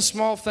thing. That's a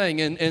small thing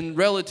in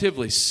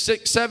relatively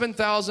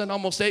 $7,000,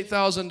 almost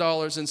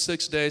 $8,000 in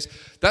 6 days.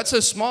 That's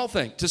a small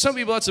thing. To some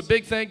people, that's a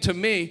big thing. To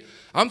me,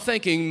 I'm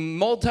thinking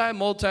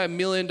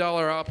multi-million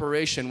dollar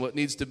operation, what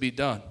needs to be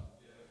done.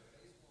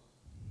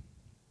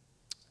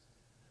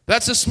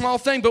 That's a small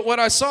thing, but what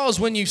I saw is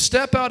when you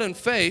step out in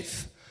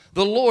faith,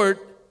 the Lord,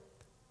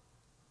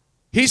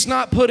 He's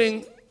not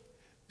putting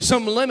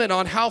some limit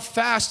on how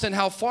fast and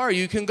how far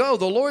you can go.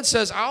 The Lord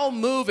says, I'll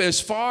move as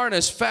far and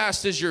as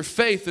fast as your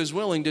faith is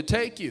willing to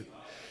take you.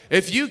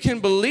 If you can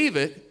believe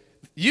it,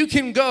 you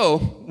can go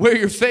where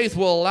your faith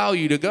will allow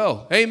you to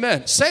go.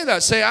 Amen. Say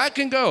that. Say, I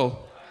can go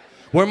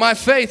where my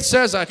faith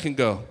says I can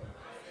go.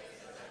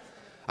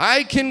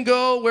 I can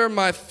go where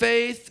my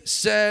faith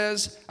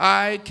says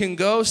I can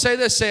go. Say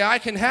this. Say, I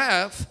can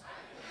have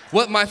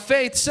what my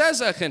faith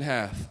says I can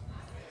have.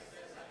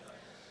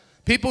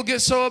 People get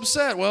so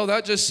upset. Well,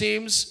 that just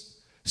seems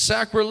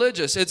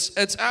sacrilegious.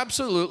 It's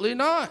absolutely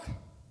not.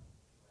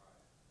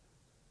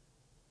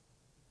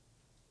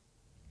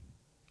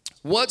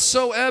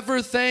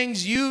 Whatsoever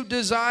things you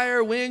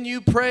desire when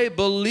you pray,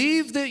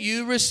 believe that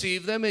you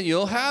receive them and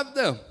you'll have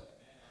them.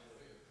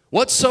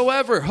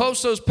 Whatsoever,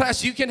 hostos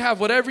past, you can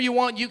have whatever you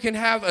want. You can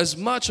have as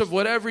much of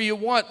whatever you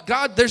want.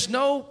 God,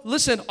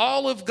 listen,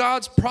 all of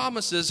God's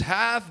promises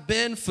have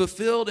been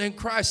fulfilled in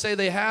Christ. Say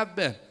they have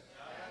been.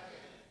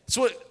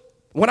 So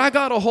when I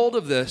got a hold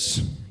of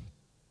this,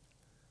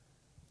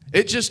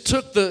 it just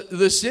took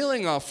the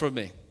ceiling off from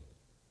me.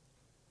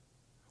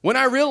 When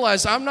I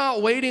realized I'm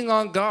not waiting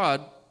on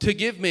God to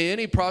give me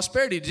any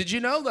prosperity. Did you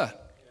know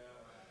that?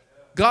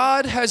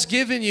 God has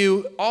given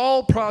you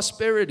all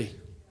prosperity.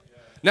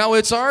 Now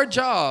it's our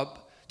job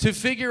to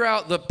figure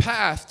out the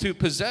path to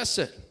possess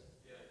it.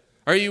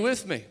 Are you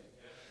with me?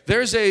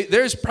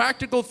 There's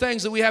practical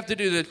things that we have to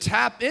do to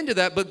tap into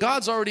that, but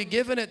God's already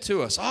given it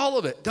to us, all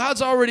of it.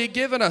 God's already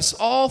given us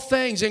all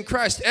things in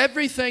Christ.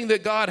 Everything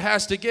that God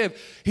has to give,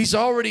 He's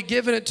already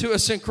given it to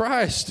us in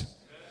Christ.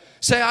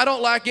 Say, I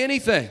don't lack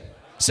anything.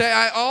 Say,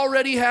 I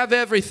already have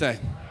everything.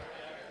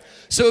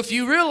 So if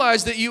you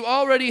realize that you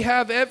already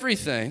have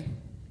everything,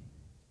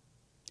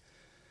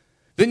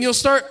 then you'll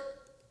start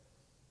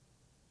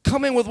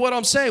coming with what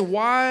I'm saying.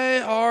 Why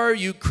are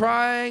you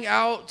crying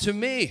out to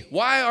me?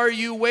 Why are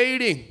you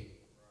waiting?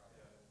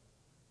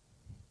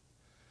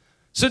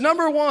 So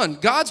number one,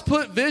 God's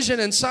put vision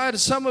inside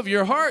of some of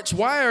your hearts.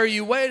 Why are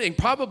you waiting?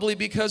 Probably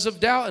because of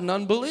doubt and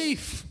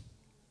unbelief.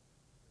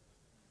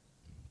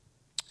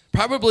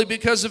 Probably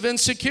because of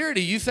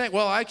insecurity. You think,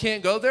 well, I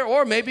can't go there.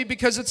 Or maybe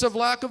because it's of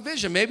lack of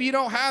vision. Maybe you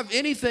don't have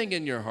anything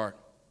in your heart.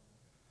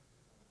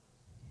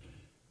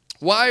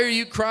 Why are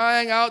you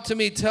crying out to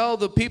me? Tell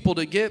the people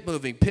to get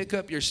moving. Pick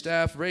up your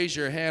staff, raise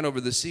your hand over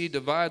the sea,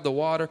 divide the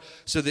water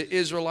so the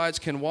Israelites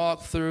can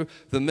walk through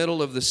the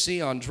middle of the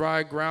sea on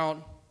dry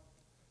ground.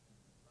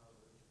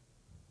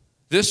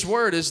 This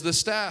word is the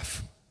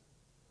staff.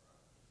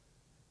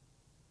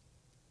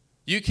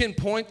 You can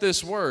point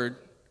this word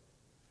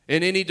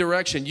in any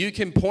direction. You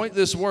can point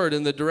this word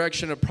in the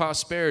direction of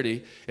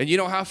prosperity, and you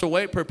don't have to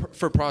wait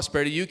for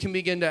prosperity. You can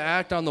begin to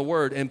act on the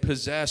word and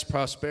possess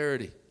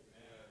prosperity.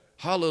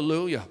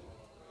 Hallelujah.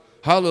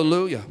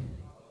 Hallelujah.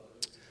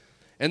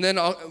 And then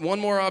one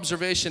more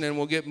observation, and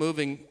we'll get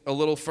moving a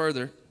little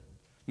further.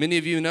 Many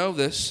of you know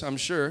this, I'm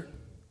sure.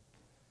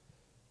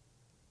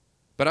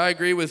 But I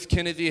agree with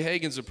Kenneth E.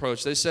 Hagin's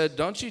approach. They said,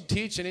 don't you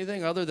teach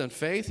anything other than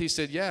faith? He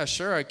said, yeah,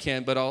 sure I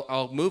can, but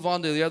I'll move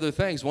on to the other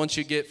things once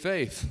you get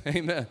faith.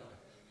 Amen.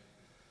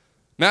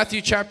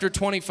 Matthew chapter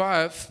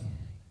 25.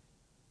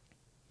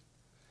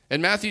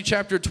 In Matthew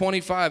chapter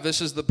 25, this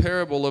is the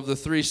parable of the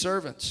three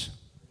servants.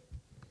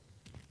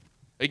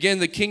 Again,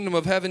 the kingdom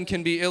of heaven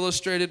can be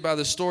illustrated by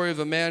the story of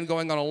a man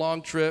going on a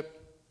long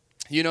trip.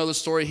 You know the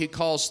story. He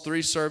calls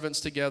three servants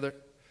together.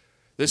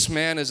 This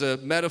man is a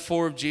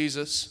metaphor of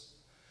Jesus.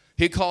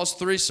 He calls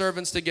three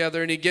servants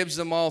together, and he gives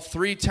them all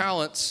 3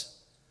 talents,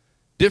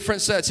 different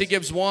sets. He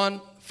gives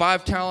one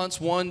 5 talents,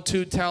 one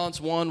 2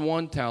 talents, one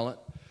 1 talent.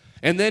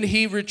 And then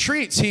he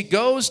retreats. He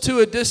goes to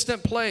a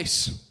distant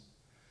place.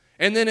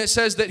 And then it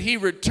says that he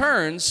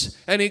returns,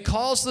 and he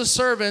calls the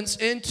servants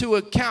into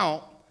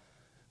account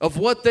of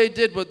what they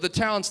did with the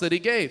talents that he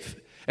gave.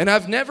 And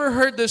I've never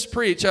heard this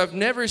preached. I've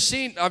never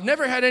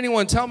had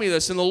anyone tell me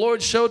this, and the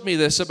Lord showed me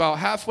this about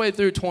halfway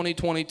through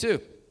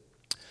 2022.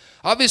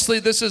 Obviously,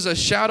 this is a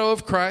shadow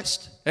of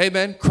Christ.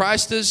 Amen.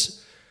 Christ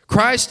is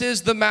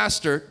the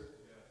master.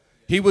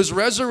 He was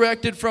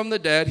resurrected from the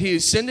dead. He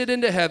ascended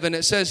into heaven.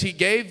 It says he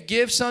gave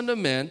gifts unto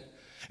men.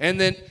 And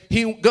then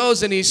he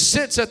goes and he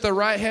sits at the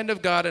right hand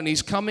of God, and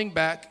he's coming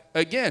back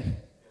again.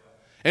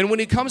 And when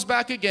he comes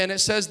back again, it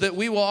says that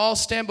we will all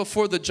stand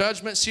before the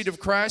judgment seat of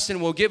Christ, and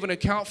we'll give an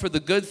account for the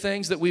good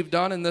things that we've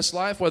done in this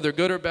life, whether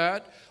good or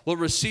bad. We'll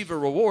receive a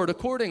reward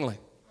accordingly.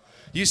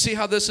 You see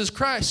how this is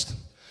Christ.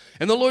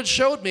 And the Lord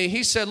showed me,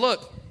 he said,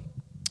 look,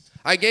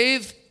 I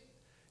gave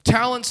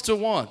talents to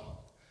one.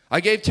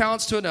 I gave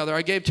talents to another.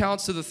 I gave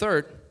talents to the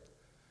third.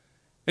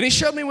 And he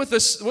showed me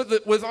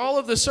with all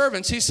of the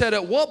servants. He said,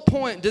 at what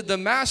point did the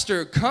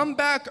master come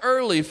back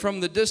early from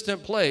the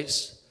distant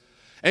place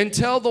and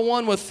tell the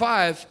one with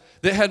 5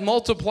 that had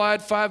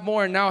multiplied 5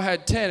 more and now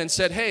had 10 and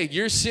said, hey,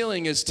 your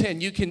ceiling is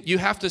 10. You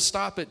have to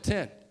stop at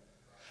 10.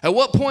 At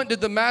what point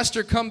did the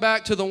master come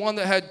back to the one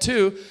that had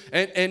 2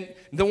 and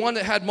the one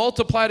that had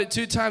multiplied it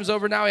 2 times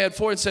over, now he had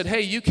 4, and said,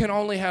 hey, you can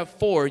only have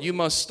 4. You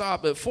must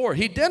stop at 4.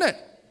 He didn't.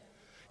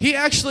 He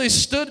actually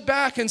stood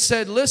back and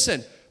said,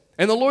 listen,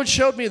 and the Lord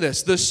showed me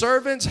this. The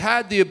servants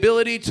had the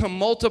ability to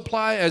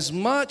multiply as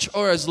much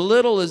or as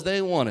little as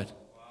they wanted.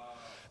 Wow.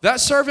 That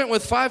servant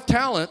with 5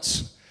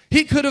 talents,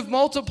 he could have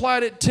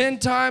multiplied it 10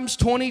 times,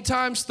 20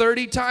 times,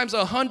 30 times,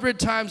 100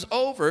 times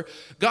over.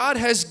 God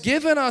has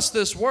given us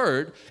this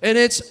word, and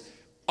it's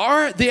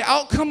the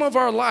outcome of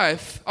our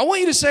life. I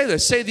want you to say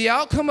this. Say, the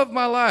outcome of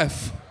my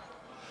life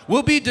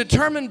will be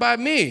determined by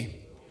me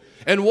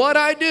and what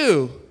I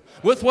do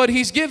with what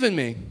he's given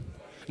me,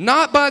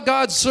 not by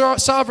God's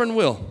sovereign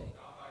will.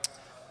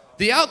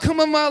 The outcome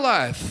of my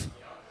life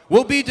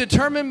will be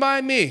determined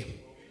by me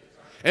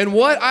and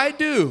what I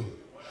do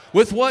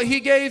with what he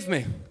gave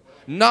me,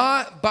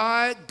 not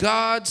by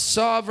God's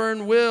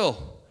sovereign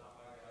will.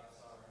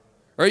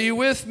 Are you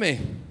with me?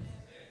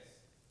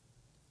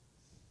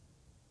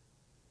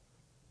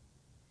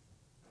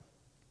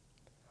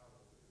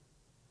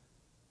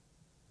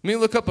 Let me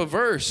look up a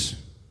verse.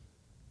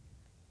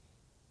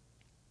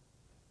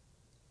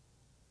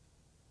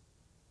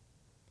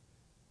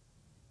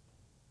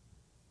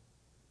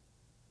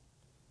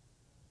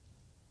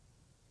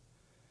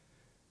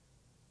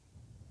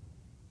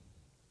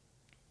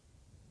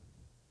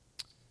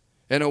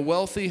 In a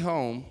wealthy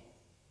home,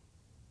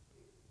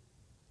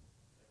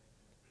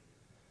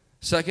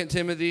 2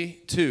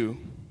 Timothy 2.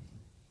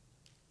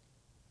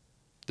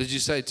 Did you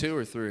say 2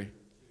 or 3?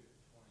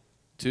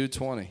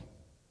 2:20.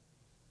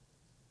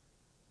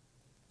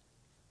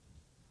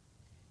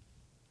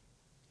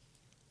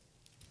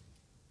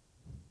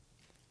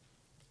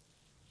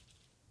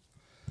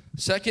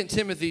 Second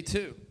Timothy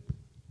 2.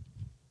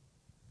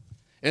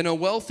 In a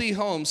wealthy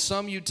home,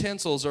 some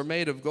utensils are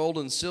made of gold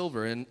and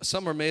silver, and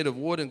some are made of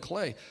wood and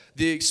clay.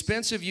 The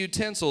expensive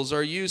utensils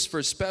are used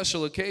for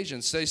special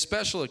occasions. Say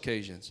special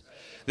occasions.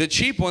 The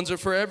cheap ones are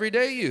for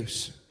everyday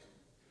use.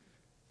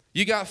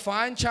 You got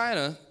fine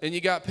china and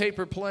you got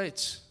paper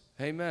plates.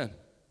 Amen.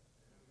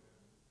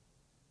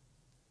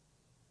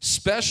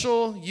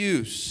 Special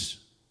use.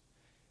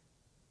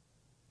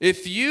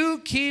 If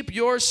you keep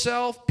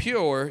yourself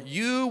pure,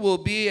 you will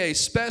be a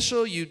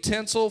special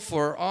utensil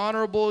for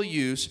honorable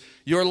use.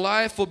 Your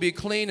life will be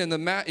clean and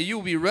you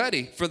will be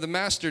ready for the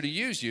master to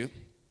use you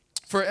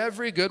for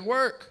every good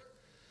work.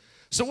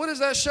 So what does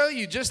that show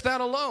you? Just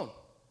that alone.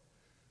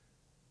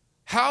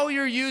 How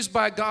you're used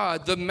by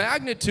God, the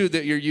magnitude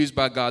that you're used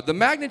by God, the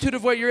magnitude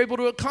of what you're able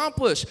to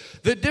accomplish.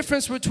 The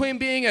difference between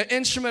being an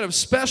instrument of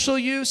special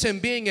use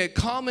and being a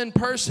common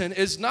person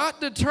is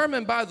not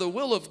determined by the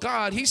will of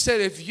God. He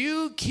said, if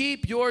you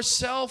keep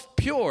yourself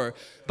pure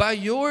by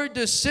your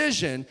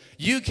decision,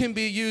 you can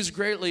be used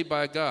greatly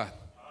by God.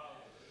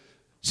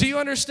 So you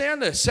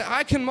understand this.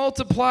 I can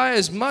multiply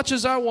as much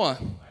as I want.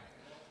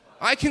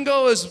 I can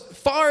go as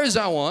far as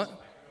I want,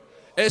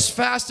 as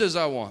fast as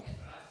I want.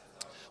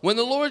 When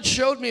the Lord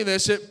showed me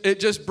this, it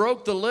just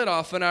broke the lid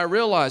off, and I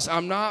realized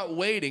I'm not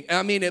waiting.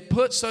 I mean, it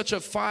put such a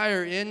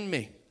fire in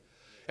me.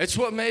 It's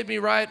what made me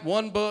write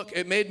one book.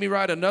 It made me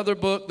write another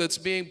book that's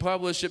being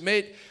published.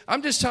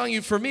 I'm just telling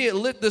you, for me, it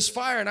lit this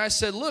fire, and I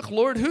said, look,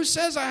 Lord, who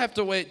says I have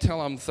to wait till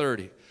I'm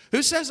 30?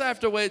 Who says I have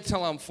to wait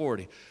till I'm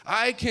 40?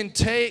 I can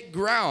take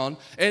ground,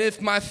 and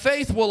if my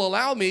faith will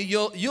allow me,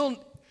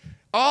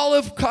 all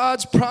of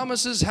God's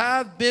promises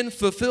have been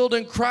fulfilled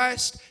in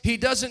Christ. He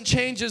doesn't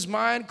change his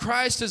mind.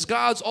 Christ is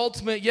God's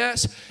ultimate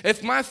yes.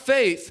 If my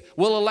faith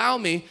will allow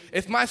me,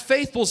 if my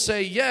faith will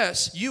say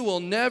yes, you will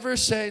never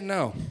say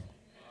no.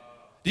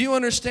 Do you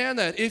understand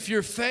that? If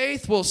your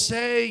faith will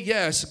say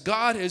yes,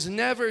 God is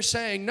never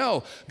saying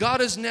no. God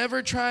is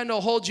never trying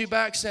to hold you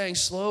back saying,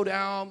 slow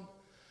down.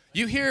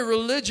 You hear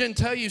religion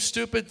tell you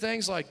stupid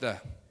things like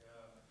that.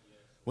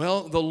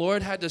 Well, the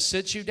Lord had to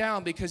sit you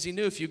down because he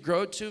knew if you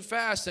grow too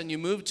fast and you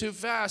move too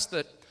fast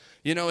that,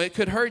 it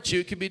could hurt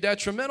you. It could be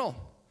detrimental.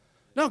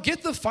 No,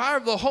 get the fire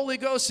of the Holy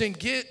Ghost and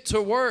get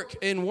to work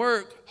and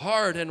work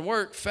hard and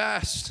work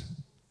fast.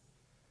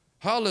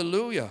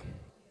 Hallelujah.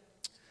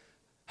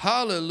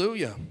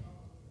 Hallelujah.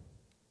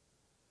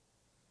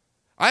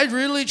 I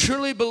really,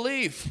 truly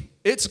believe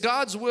it's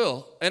God's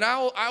will, and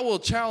I will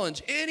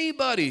challenge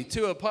anybody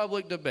to a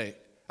public debate.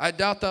 I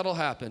doubt that'll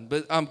happen,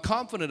 but I'm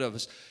confident of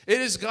this.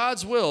 It is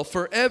God's will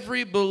for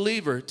every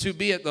believer to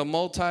be at the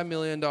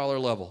multi-million-dollar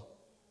level.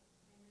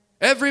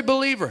 Every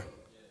believer.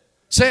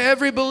 Say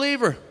every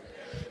believer.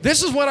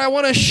 This is what I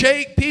want to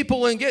shake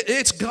people and get.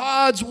 It's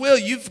God's will.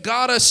 You've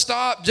got to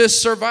stop just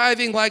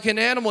surviving like an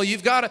animal.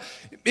 You've got to,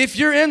 if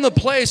you're in the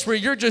place where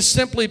you're just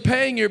simply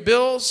paying your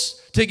bills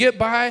to get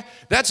by,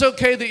 that's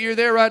okay that you're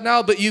there right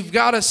now, but you've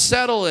got to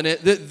settle in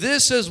it that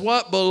this is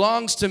what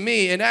belongs to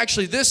me, and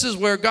actually this is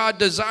where God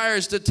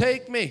desires to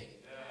take me.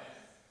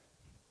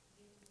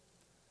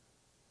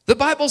 The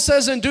Bible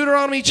says in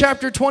Deuteronomy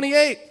chapter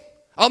 28,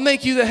 I'll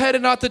make you the head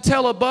and not the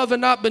tail, above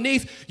and not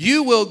beneath.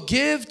 You will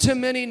give to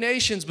many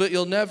nations, but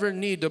you'll never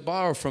need to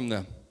borrow from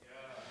them.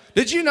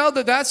 Did you know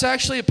that that's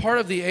actually a part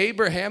of the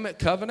Abrahamic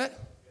covenant?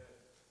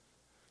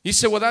 You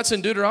say, well, that's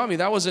in Deuteronomy.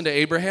 That wasn't to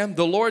Abraham.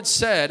 The Lord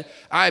said,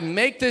 I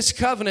make this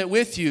covenant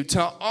with you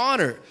to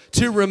honor,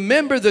 to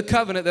remember the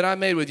covenant that I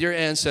made with your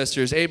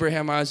ancestors,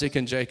 Abraham, Isaac,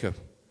 and Jacob.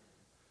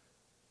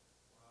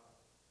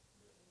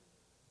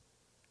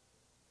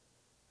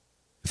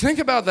 Think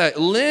about that.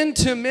 Lend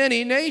to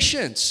many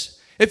nations.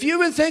 If you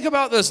even think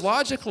about this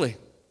logically,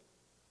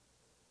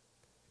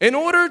 in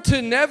order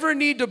to never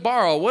need to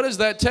borrow, what does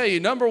that tell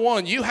you? Number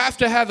one, you have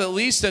to have at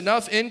least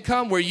enough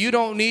income where you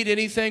don't need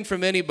anything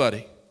from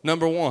anybody.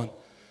 Number one.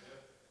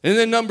 And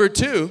then number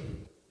two,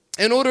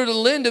 in order to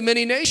lend to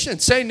many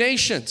nations, say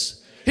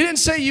nations. He didn't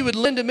say you would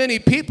lend to many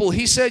people.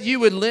 He said you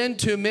would lend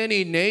to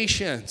many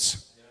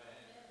nations.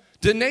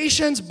 Do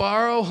nations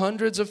borrow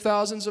hundreds of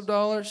thousands of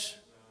dollars?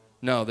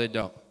 No, they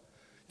don't.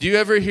 Do you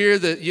ever hear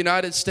that the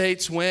United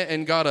States went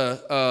and got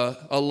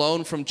a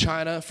loan from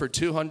China for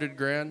 200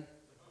 grand?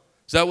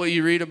 Is that what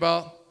you read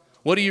about?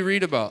 What do you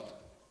read about?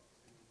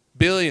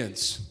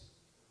 Billions,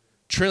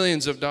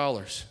 trillions of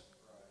dollars.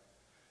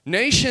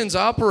 Nations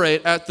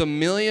operate at the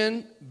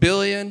million,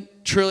 billion,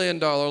 trillion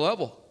dollar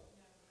level.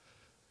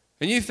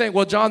 And you think,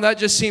 well, John, that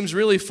just seems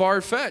really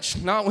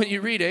far-fetched. Not when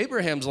you read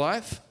Abraham's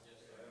life.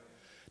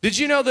 Did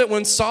you know that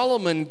when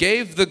Solomon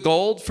gave the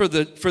gold for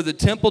the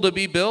temple to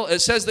be built, it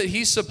says that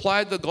he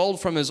supplied the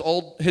gold from his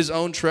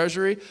own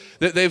treasury,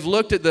 that they've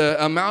looked at the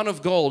amount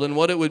of gold and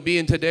what it would be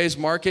in today's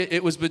market.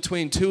 It was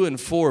between $2 and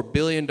 $4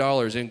 billion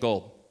in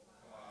gold.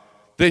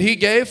 That he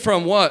gave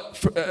from what?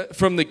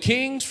 From the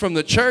kings, from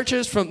the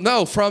churches,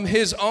 from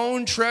his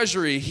own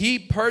treasury. He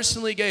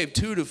personally gave $2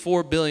 to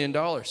 $4 billion.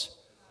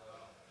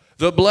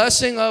 The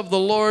blessing of the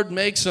Lord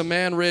makes a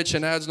man rich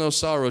and adds no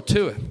sorrow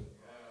to it.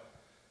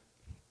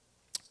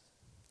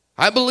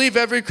 I believe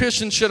every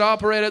Christian should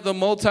operate at the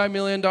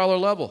multi-million-dollar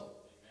level.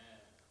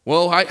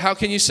 Well, how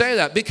can you say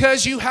that?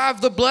 Because you have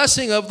the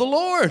blessing of the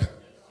Lord.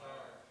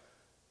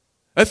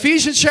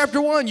 Ephesians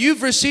chapter 1,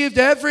 you've received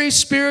every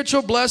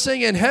spiritual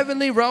blessing in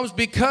heavenly realms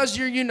because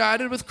you're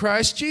united with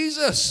Christ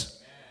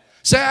Jesus.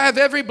 Say, I have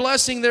every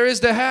blessing there is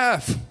to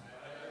have.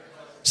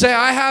 Say,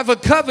 I have a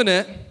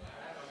covenant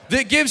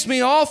that gives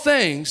me all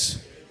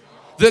things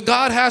that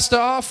God has to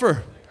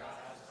offer.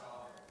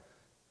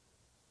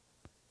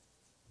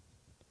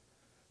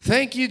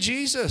 Thank you,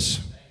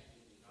 Jesus.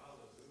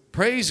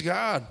 Praise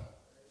God.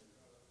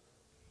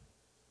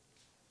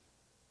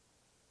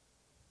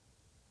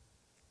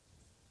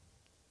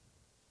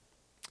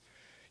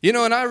 You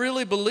know, and I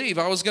really believe,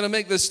 I was going to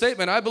make this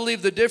statement, I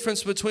believe the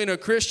difference between a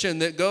Christian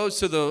that goes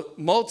to the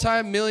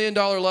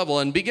multi-million-dollar level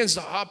and begins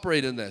to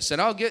operate in this,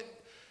 and I'll get,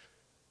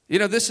 you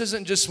know, this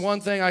isn't just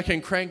one thing I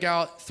can crank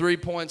out 3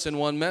 points in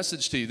one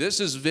message to you. This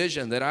is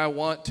vision that I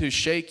want to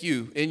shake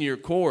you in your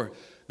core,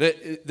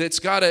 it's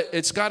got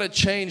to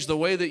change the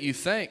way that you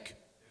think.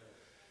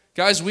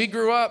 Guys,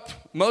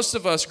 most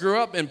of us grew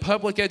up in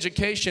public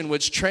education,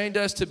 which trained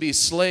us to be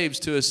slaves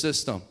to a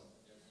system.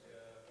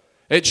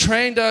 It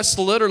trained us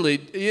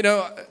literally, you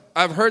know,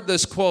 I've heard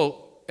this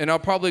quote, and I'll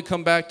probably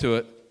come back to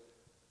it.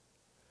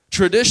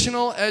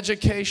 Traditional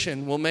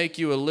education will make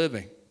you a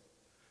living.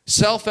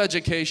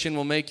 Self-education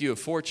will make you a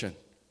fortune.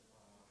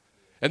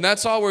 And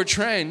that's all we're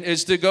trained,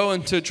 is to go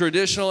into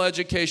traditional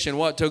education.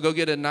 What? To go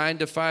get a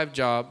 9-to-5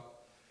 job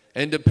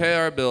and to pay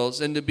our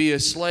bills and to be a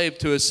slave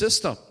to a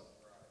system.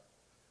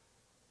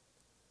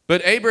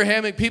 But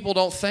Abrahamic people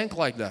don't think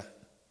like that.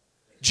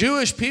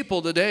 Jewish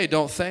people today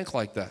don't think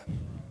like that.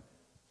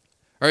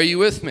 Are you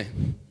with me?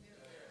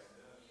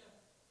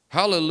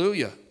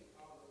 Hallelujah.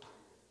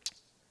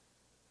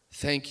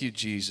 Thank you,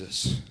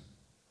 Jesus.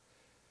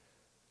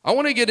 I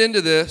want to get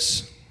into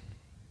this.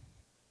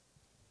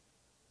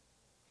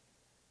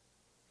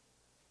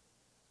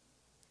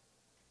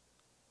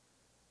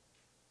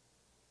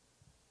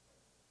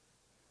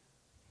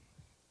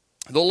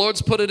 The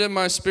Lord's put it in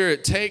my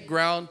spirit. Take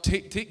ground.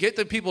 Get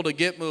the people to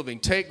get moving.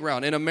 Take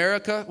ground. In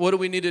America, what do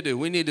we need to do?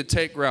 We need to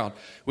take ground.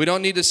 We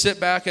don't need to sit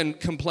back and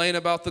complain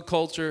about the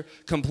culture,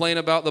 complain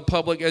about the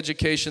public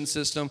education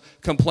system,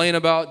 complain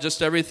about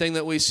just everything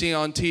that we see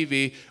on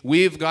TV.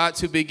 We've got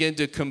to begin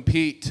to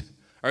compete.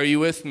 Are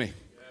you with me?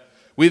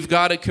 We've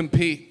got to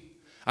compete.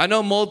 I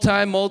know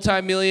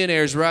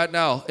multi-millionaires right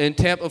now in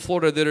Tampa,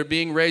 Florida that are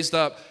being raised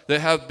up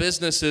that have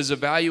businesses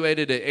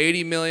evaluated at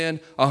 $80 million,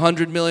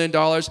 $100 million.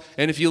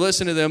 And if you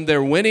listen to them,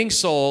 they're winning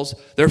souls,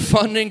 they're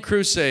funding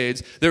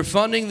crusades, they're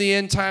funding the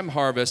end time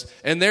harvest,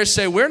 and they're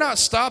saying, we're not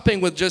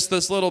stopping with just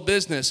this little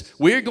business.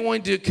 We're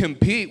going to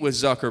compete with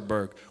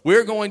Zuckerberg.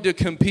 We're going to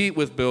compete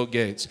with Bill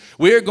Gates.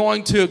 We're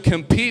going to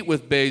compete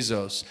with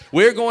Bezos.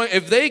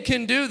 If they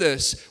can do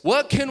this,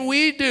 what can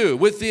we do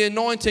with the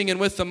anointing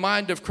and with the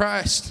mind of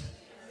Christ?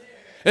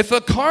 If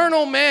a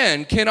carnal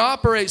man can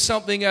operate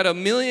something at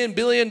 $1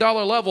 billion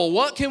level,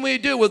 what can we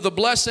do with the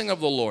blessing of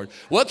the Lord?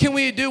 What can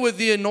we do with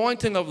the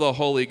anointing of the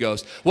Holy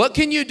Ghost? What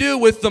can you do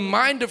with the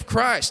mind of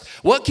Christ?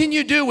 What can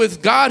you do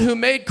with God who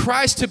made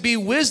Christ to be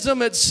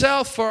wisdom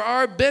itself for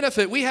our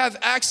benefit? We have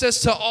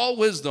access to all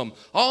wisdom,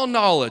 all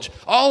knowledge,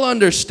 all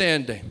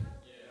understanding.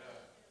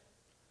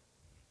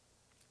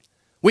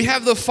 We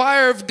have the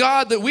fire of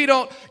God that we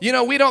don't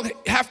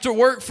have to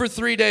work for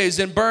 3 days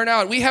and burn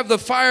out. We have the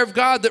fire of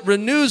God that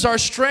renews our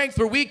strength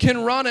where we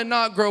can run and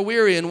not grow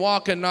weary and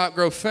walk and not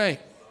grow faint.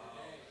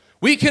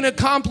 We can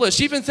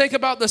accomplish, even think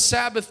about the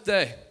Sabbath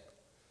day.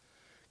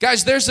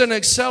 Guys, there's an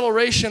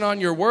acceleration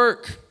on your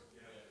work.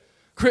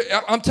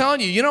 I'm telling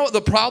you, you know what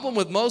the problem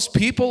with most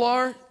people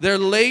are? They're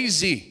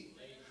lazy.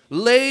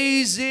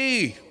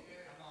 Lazy.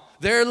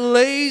 They're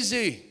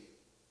lazy.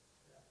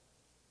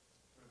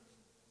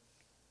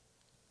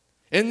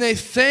 And they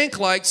think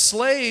like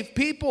slave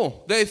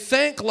people. They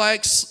think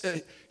like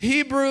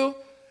Hebrew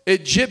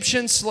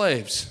Egyptian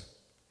slaves.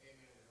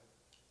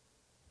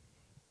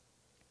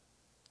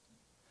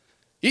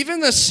 Even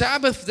the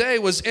Sabbath day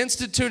was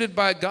instituted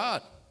by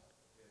God.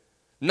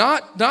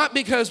 Not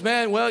because,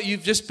 man, well,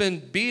 you've just been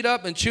beat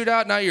up and chewed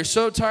out. Now you're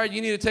so tired,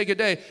 you need to take a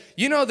day.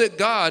 You know that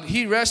God,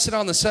 he rested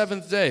on the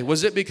seventh day.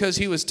 Was it because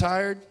he was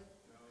tired?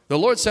 The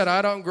Lord said,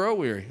 I don't grow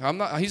weary.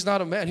 He's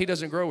not a man. He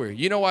doesn't grow weary.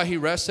 You know why he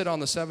rested on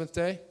the seventh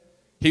day?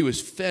 He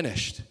was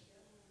finished.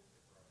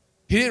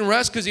 He didn't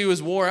rest because he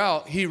was wore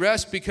out. He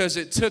rested because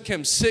it took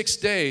him 6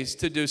 days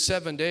to do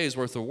 7 days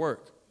worth of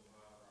work.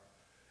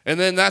 And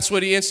then that's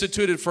what he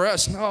instituted for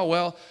us. No,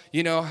 well,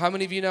 how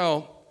many of you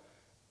know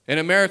in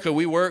America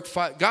we work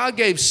God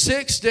gave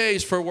 6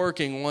 days for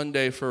working, 1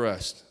 day for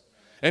rest.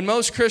 And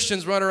most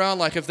Christians run around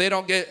like if they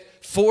don't get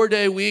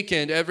 4-day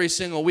weekend every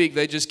single week,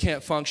 they just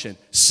can't function.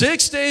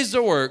 6 days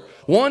to work,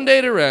 1 day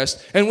to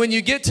rest. And when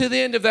you get to the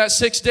end of that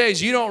 6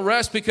 days, you don't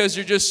rest because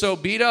you're just so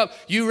beat up.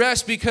 You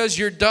rest because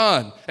you're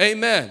done.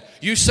 Amen.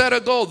 You set a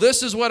goal.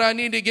 This is what I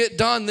need to get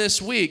done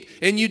this week.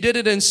 And you did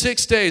it in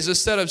 6 days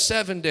instead of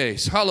 7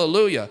 days.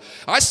 Hallelujah.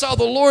 I saw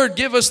the Lord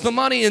give us the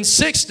money in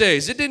 6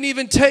 days. It didn't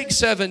even take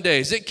 7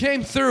 days. It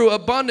came through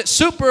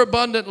super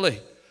abundantly.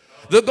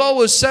 The goal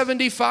was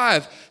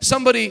 75.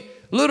 Somebody...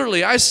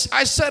 Literally, I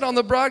said on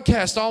the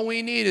broadcast, all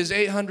we need is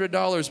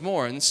 $800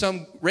 more. And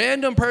some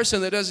random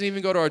person that doesn't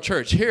even go to our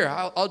church, here,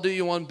 I'll do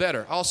you one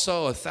better. I'll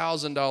sow a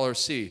 $1,000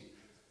 seed.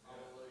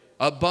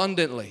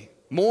 Abundantly.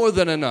 More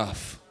than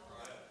enough.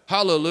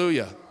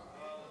 Hallelujah.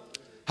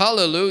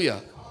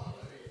 Hallelujah.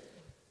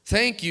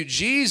 Thank you,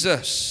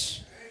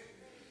 Jesus.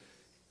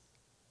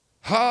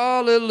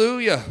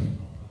 Hallelujah.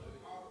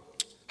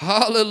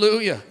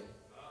 Hallelujah.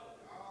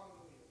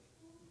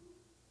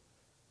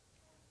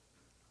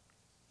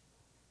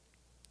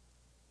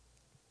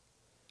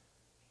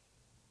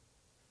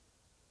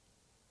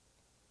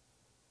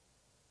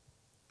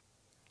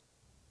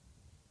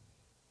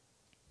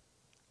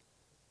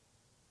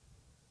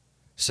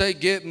 Say,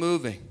 get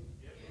moving.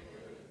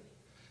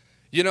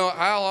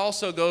 I'll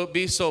also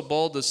be so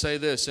bold to say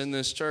this in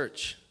this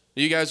church.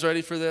 Are you guys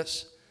ready for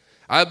this?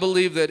 I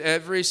believe that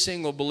every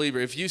single believer,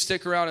 if you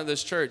stick around in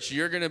this church,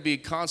 you're going to be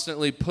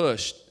constantly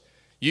pushed.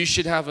 You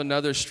should have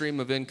another stream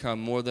of income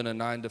more than a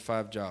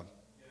 9-to-5 job.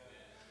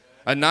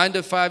 A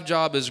 9-to-5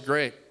 job is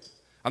great.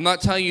 I'm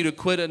not telling you to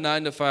quit a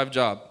 9-to-5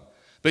 job,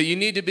 but you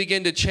need to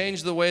begin to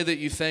change the way that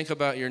you think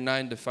about your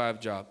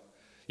 9-to-5 job.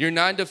 Your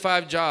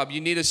 9-to-5 job,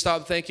 you need to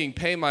stop thinking,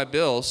 pay my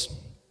bills.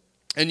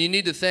 And you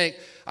need to think,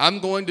 I'm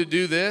going to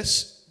do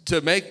this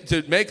to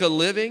make a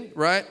living,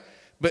 right?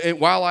 But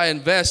while I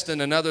invest in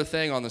another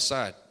thing on the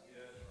side.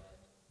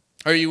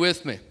 Are you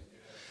with me?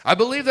 I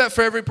believe that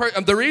for every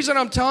person. The reason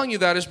I'm telling you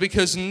that is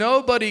because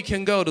nobody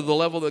can go to the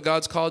level that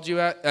God's called you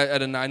at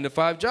a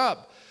 9-to-5 job.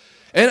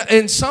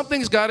 And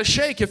something's got to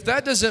shake. If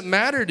that doesn't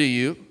matter to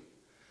you,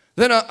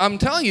 then I'm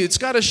telling you, it's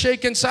got to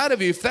shake inside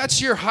of you. If that's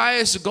your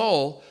highest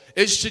goal,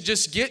 is to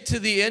just get to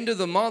the end of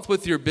the month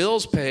with your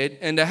bills paid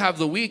and to have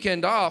the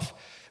weekend off,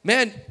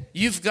 man,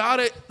 you've got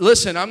it.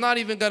 Listen, I'm not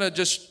even going to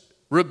just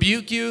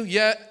rebuke you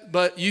yet,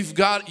 but you've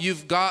got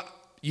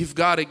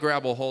to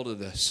grab a hold of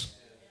this.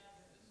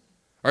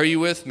 Are you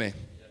with me?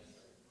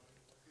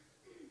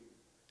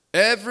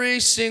 Every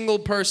single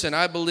person,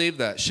 I believe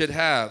that, should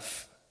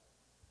have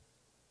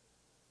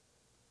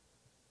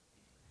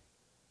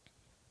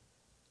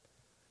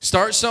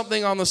start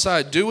something on the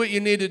side. Do what you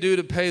need to do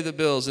to pay the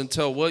bills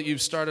until what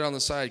you've started on the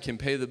side can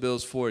pay the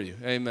bills for you.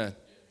 Amen.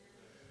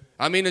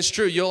 I mean, it's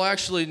true. You'll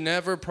actually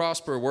never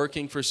prosper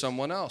working for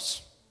someone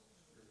else.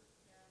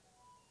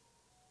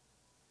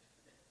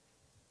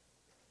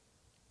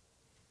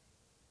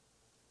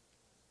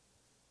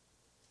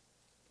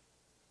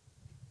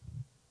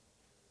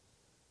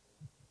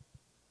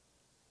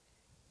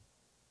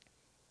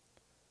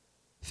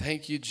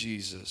 Thank you,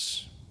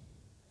 Jesus.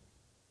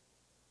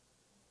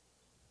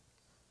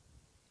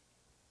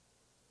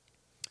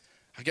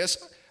 I guess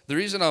the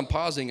reason I'm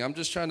pausing, I'm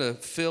just trying to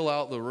fill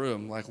out the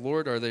room. Like,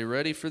 Lord, are they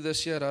ready for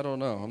this yet? I don't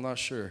know. I'm not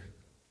sure.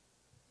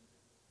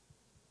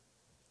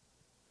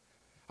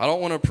 I don't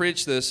want to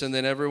preach this and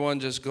then everyone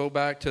just go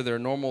back to their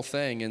normal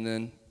thing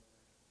and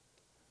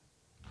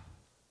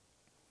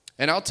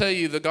I'll tell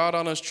you the God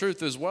honest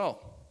truth as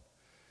well.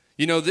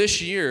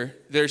 This year,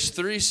 there's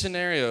 3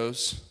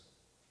 scenarios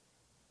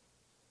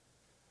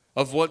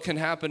of what can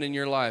happen in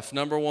your life.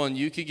 Number 1,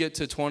 you could get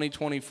to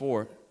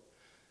 2024.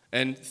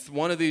 And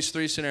one of these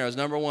 3 scenarios,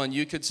 number 1,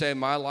 you could say,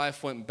 my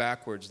life went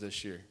backwards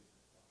this year.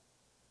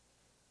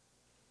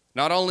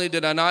 Not only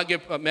did I not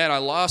get, I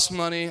lost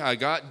money, I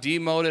got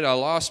demoted, I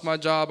lost my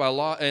job,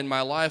 and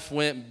my life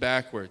went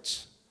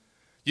backwards.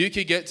 You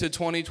could get to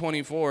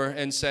 2024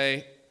 and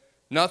say,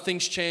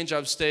 nothing's changed,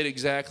 I've stayed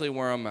exactly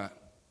where I'm at.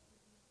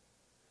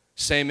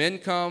 Same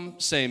income,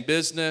 same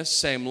business,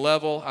 same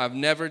level. I've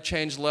never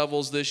changed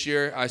levels this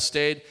year. I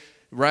stayed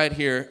right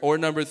here. Or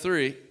number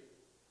 3,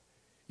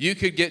 you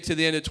could get to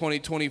the end of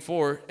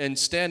 2024 and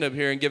stand up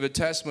here and give a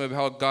testimony of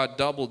how God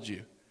doubled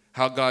you,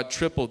 how God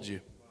tripled you,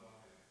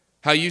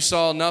 how you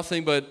saw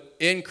nothing but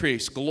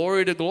increase,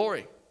 glory to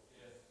glory,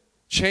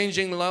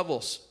 changing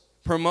levels,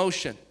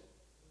 promotion.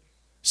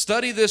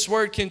 Study this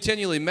word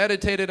continually.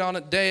 Meditate it on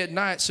it day and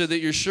night so that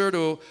you're sure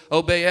to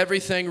obey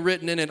everything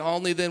written in it.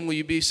 Only then will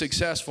you be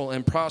successful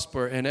and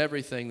prosper in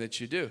everything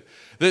that you do.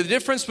 The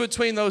difference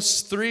between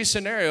those 3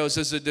 scenarios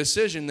is a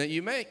decision that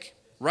you make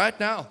right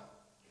now.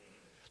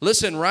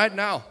 Listen, right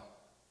now.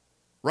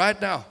 Right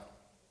now.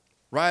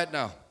 Right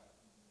now.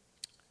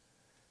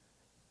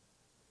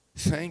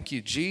 Thank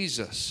you,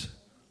 Jesus.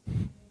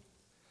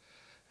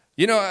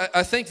 You know,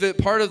 I think that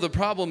part of the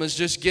problem is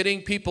just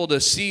getting people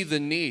to see the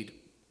need.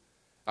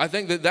 I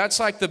think that that's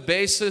like the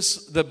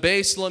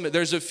base limit.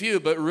 There's a few,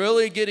 but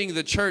really getting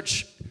the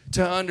church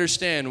to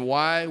understand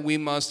why we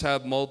must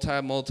have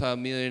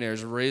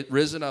multi-millionaires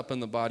risen up in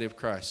the body of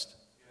Christ.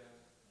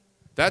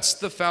 That's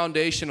the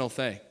foundational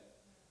thing.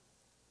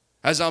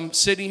 As I'm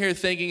sitting here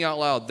thinking out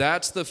loud,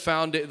 that's the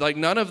foundation. Like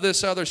none of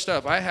this other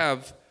stuff. I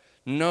have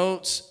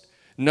notes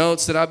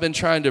that I've been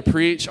trying to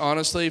preach,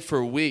 honestly,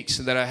 for weeks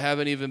that I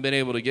haven't even been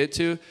able to get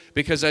to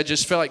because I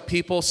just feel like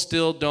people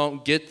still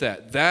don't get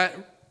that.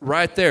 That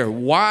right there.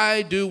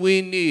 Why do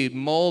we need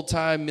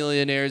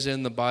multi-millionaires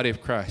in the body of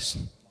Christ?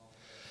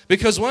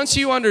 Because once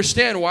you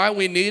understand why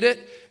we need it,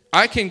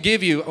 I can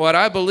give you what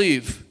I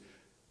believe,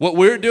 what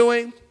we're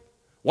doing,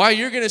 why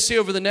you're going to see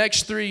over the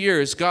next 3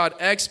 years, God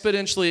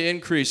exponentially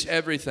increase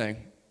everything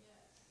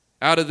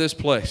out of this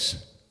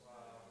place.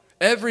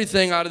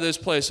 Everything out of this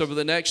place over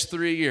the next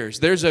 3 years.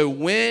 There's a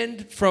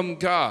wind from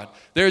God.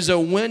 There's a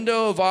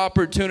window of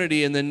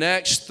opportunity in the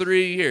next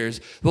 3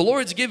 years. The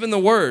Lord's given the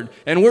word,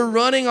 and we're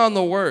running on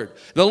the word.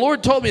 The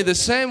Lord told me the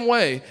same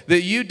way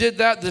that you did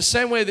that, the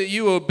same way that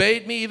you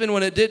obeyed me, even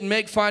when it didn't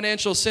make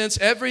financial sense,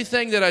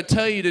 everything that I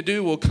tell you to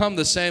do will come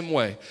the same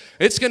way.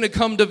 It's going to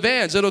come to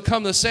vans. It'll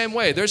come the same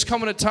way. There's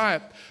coming a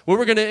time where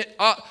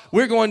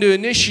we're going to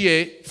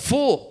initiate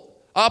full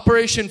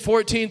Operation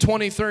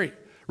 1423.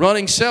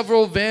 Running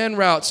several van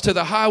routes to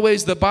the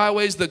highways, the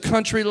byways, the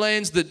country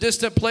lanes, the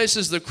distant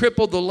places, the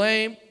crippled, the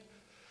lame,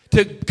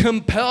 to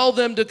compel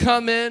them to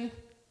come in.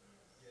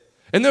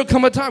 And there'll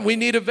come a time we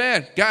need a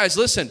van. Guys,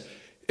 listen,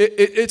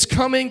 it's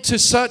coming to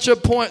such a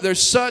point.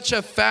 There's such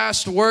a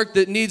fast work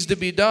that needs to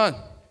be done.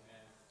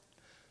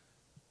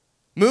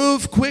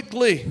 Move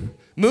quickly.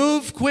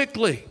 Move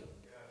quickly.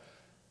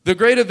 The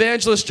great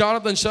evangelist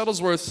Jonathan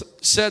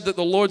Shuttlesworth said that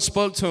the Lord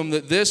spoke to him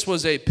that this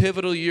was a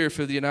pivotal year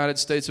for the United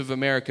States of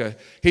America.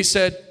 He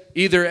said,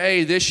 either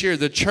A, this year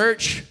the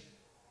church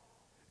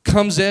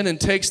comes in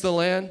and takes the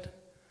land,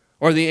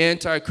 or the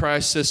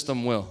Antichrist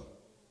system will.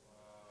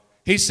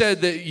 He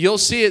said that you'll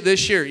see it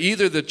this year.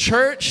 Either the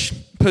church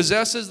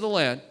possesses the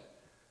land,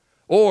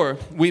 or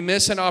we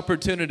miss an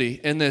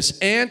opportunity in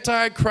this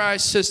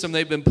Antichrist system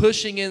they've been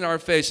pushing in our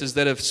faces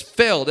that have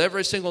failed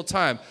every single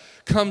time.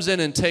 Comes in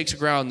and takes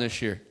ground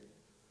this year.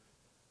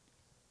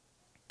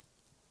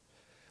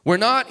 We're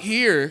not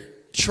here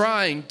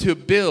trying to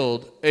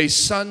build a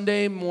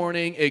Sunday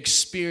morning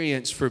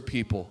experience for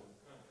people.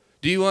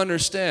 Do you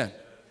understand?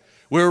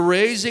 We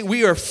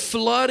are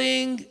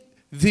flooding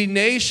the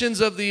nations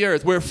of the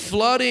earth. We're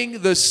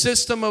flooding the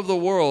system of the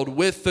world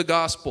with the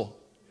gospel.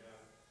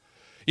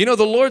 You know,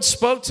 the Lord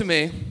spoke to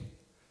me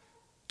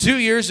 2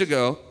 years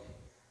ago,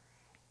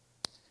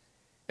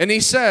 and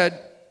He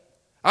said,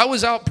 I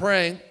was out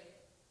praying.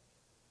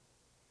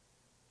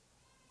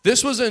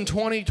 This was in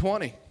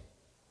 2020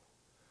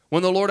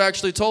 when the Lord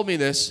actually told me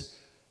this.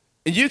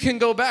 And you can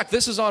go back.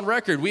 This is on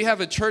record. We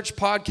have a church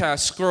podcast.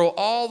 Scroll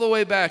all the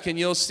way back and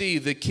you'll see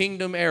the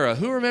kingdom era.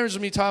 Who remembers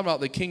me talking about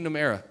the kingdom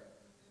era? Amen.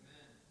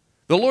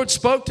 The Lord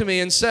spoke to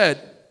me and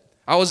said,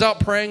 I was out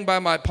praying by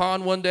my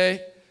pond one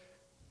day.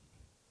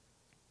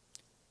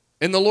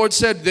 And the Lord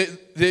said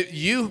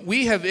that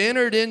we have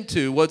entered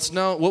into what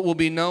will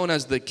be known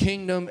as the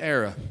kingdom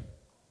era.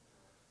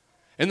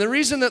 And the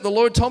reason that the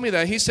Lord told me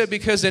that, He said,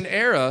 because an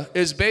era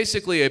is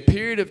basically a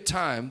period of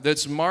time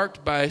that's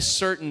marked by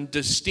certain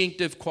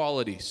distinctive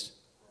qualities.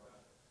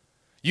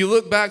 You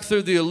look back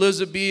through the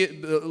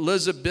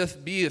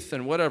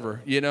Elizabethan,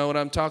 whatever, you know what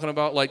I'm talking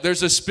about? Like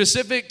there's a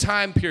specific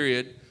time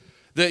period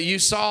that you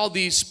saw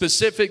these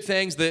specific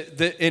things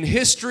that in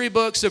history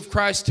books of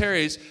Christ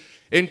tarries,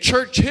 in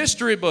church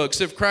history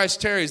books of Christ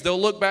tarries, they'll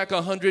look back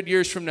 100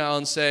 years from now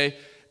and say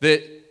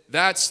that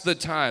that's the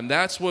time.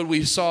 That's when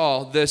we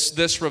saw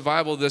this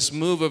revival, this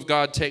move of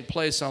God take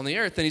place on the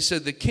earth. And He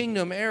said, the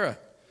kingdom era.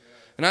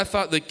 And I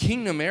thought, the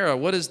kingdom era,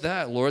 what is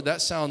that, Lord?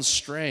 That sounds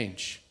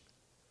strange.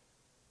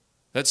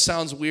 That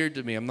sounds weird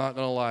to me. I'm not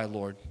going to lie,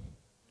 Lord.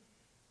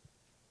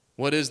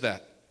 What is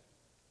that?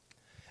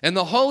 And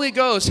the Holy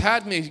Ghost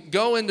had me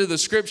go into the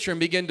scripture and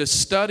begin to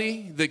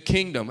study the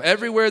kingdom.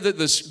 Everywhere that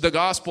the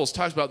Gospels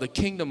talks about the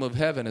kingdom of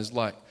heaven is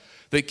like,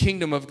 the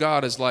kingdom of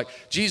God is like.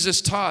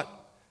 Jesus taught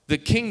the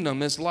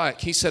kingdom is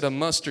like, he said, a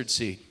mustard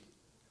seed.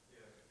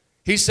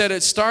 He said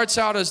it starts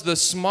out as the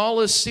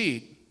smallest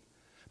seed,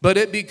 but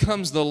it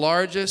becomes the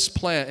largest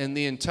plant in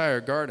the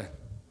entire garden.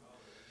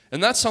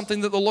 And that's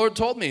something that the Lord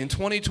told me in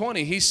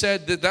 2020. He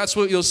said that that's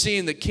what you'll see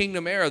in the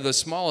kingdom era. The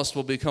smallest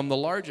will become the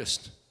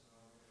largest.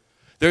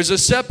 There's a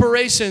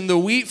separation, the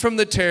wheat from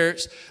the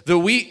tares,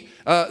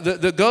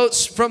 the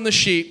goats from the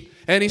sheep.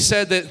 And he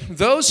said that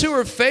those who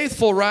are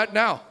faithful right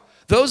now,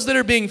 those that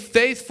are being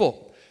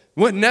faithful,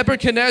 when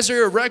Nebuchadnezzar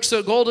erects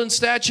a golden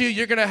statue,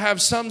 you're going to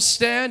have some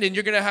stand and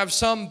you're going to have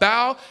some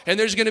bow, and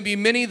there's going to be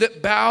many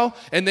that bow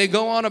and they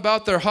go on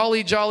about their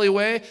holly jolly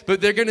way,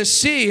 but they're going to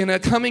see in a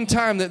coming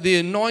time that the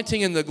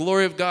anointing and the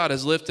glory of God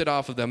is lifted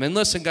off of them. And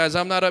listen, guys,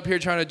 I'm not up here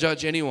trying to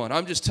judge anyone.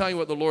 I'm just telling you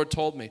what the Lord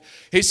told me.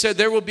 He said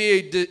there will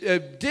be a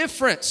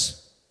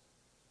difference.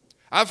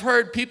 I've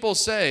heard people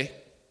say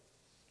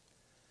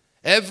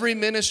every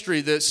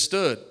ministry that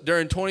stood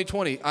during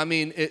 2020,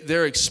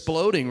 they're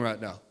exploding right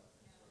now.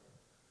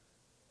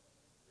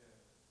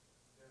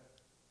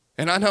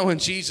 And I know in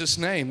Jesus'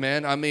 name,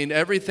 man,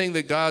 everything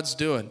that God's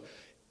doing.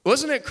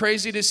 Wasn't it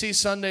crazy to see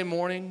Sunday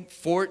morning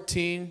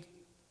 13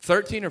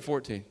 or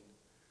 14?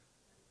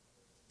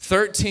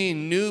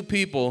 13 new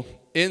people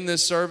in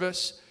this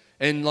service,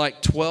 and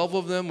like 12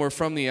 of them were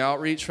from the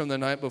outreach from the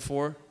night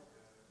before.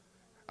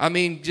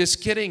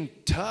 Just getting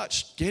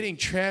touched, getting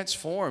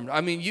transformed.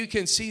 You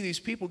can see these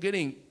people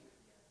getting,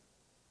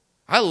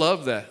 I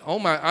love that. Oh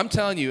my, I'm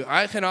telling you,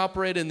 I can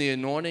operate in the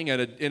anointing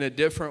in a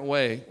different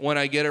way when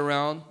I get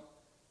around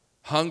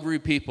hungry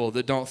people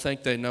that don't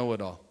think they know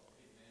it all.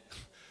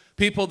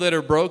 People that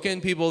are broken,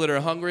 people that are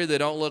hungry, they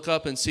don't look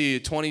up and see a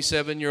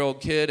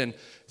 27-year-old kid and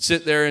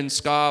sit there and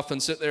scoff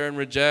and sit there and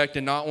reject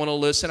and not want to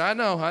listen. I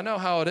know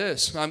how it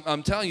is.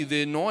 I'm telling you,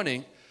 the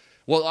anointing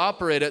will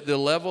operate at the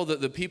level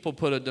that the people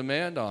put a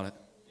demand on it.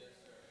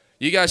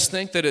 You guys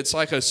think that it's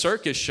like a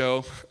circus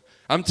show.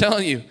 I'm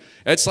telling you,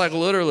 it's like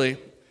literally,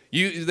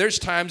 there's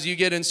times you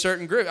get in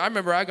certain groups. I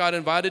remember I got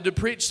invited to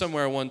preach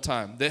somewhere one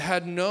time that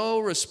had no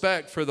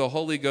respect for the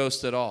Holy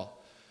Ghost at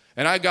all.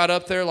 And I got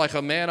up there like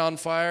a man on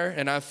fire,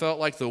 and I felt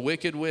like the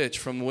wicked witch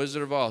from The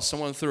Wizard of Oz.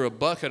 Someone threw a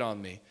bucket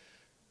on me.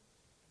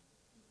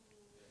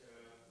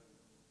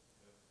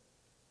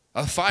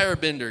 A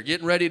firebender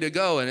getting ready to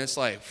go, and it's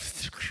like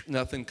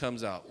nothing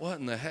comes out. What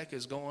in the heck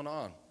is going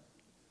on?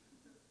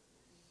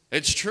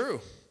 It's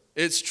true.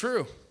 It's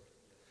true.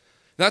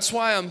 That's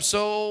why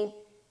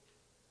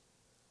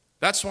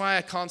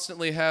I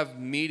constantly have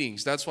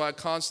meetings. That's why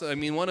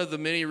one of the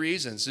many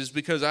reasons is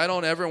because I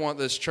don't ever want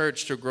this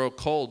church to grow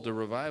cold to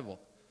revival.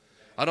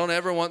 I don't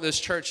ever want this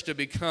church to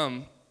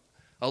become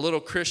a little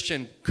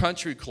Christian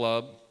country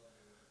club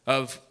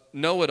of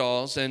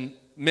know-it-alls and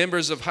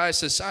members of high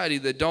society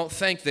that don't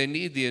think they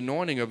need the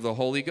anointing of the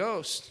Holy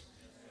Ghost.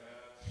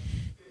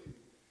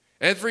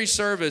 Every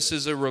service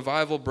is a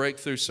revival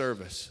breakthrough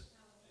service.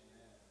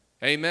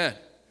 Amen.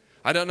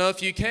 I don't know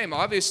if you came.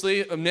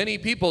 Obviously, many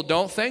people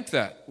don't think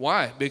that.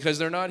 Why? Because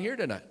they're not here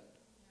tonight.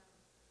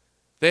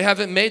 They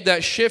haven't made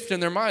that shift in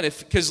their mind.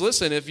 Because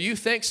listen, if you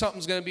think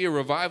something's going to be a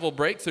revival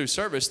breakthrough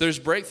service, there's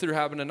breakthrough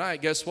happening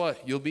tonight. Guess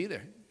what? You'll be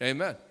there.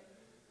 Amen.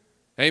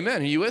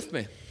 Amen. Are you with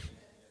me?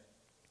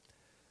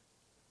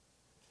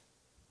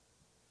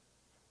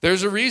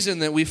 There's a reason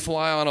that we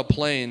fly on a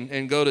plane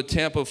and go to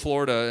Tampa,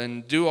 Florida,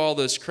 and do all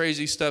this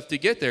crazy stuff to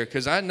get there.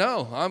 Because I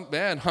know,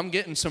 I'm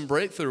getting some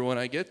breakthrough when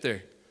I get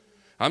there.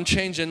 I'm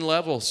changing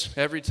levels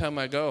every time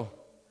I go.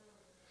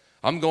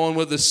 I'm going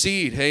with the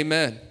seed,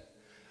 amen.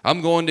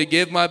 I'm going to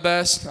give my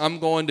best. I'm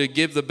going to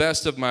give the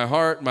best of my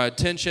heart, my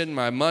attention,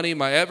 my money,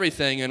 my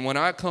everything. And when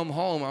I come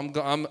home,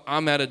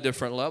 I'm at a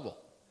different level.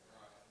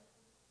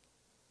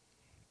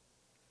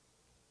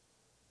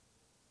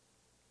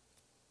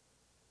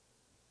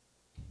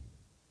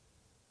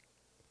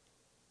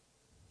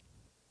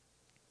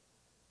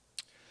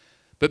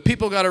 But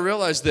people got to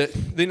realize that,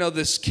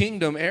 this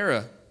kingdom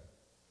era,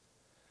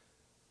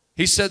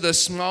 he said the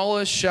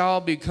smallest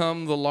shall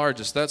become the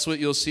largest. That's what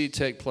you'll see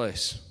take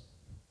place.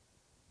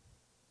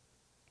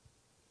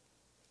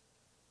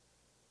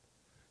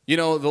 The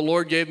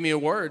Lord gave me a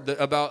word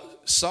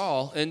about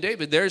Saul and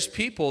David. There's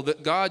people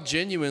that God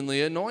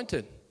genuinely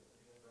anointed.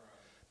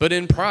 But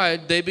in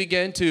pride, they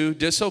began to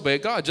disobey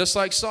God, just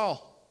like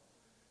Saul.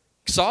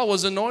 Saul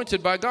was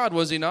anointed by God,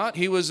 was he not?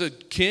 He was a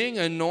king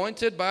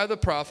anointed by the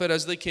prophet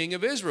as the king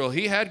of Israel.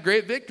 He had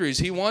great victories.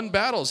 He won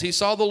battles. He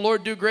saw the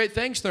Lord do great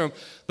things through him.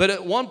 But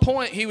at one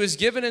point, he was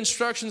given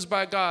instructions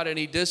by God, and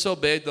he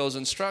disobeyed those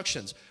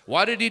instructions.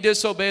 Why did he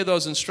disobey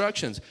those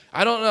instructions?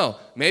 I don't know.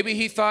 Maybe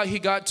he thought he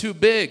got too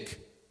big.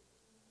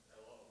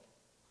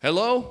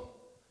 Hello?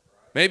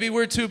 Maybe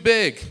we're too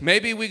big.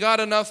 Maybe we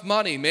got enough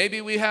money. Maybe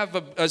we have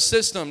a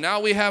system. Now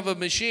we have a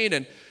machine,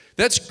 and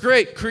that's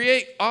great.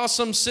 Create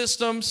awesome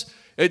systems.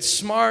 It's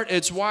smart,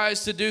 it's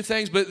wise to do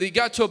things, but he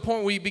got to a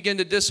point where he began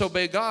to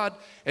disobey God,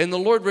 and the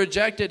Lord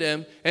rejected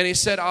him, and he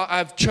said,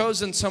 I've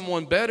chosen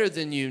someone better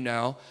than you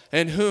now,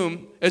 and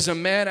whom is a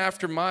man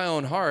after my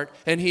own heart,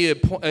 and he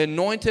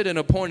anointed and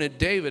appointed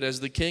David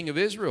as the king of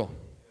Israel.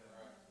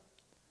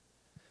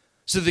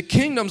 So the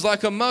kingdom's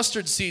like a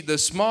mustard seed. The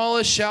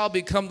smallest shall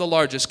become the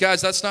largest.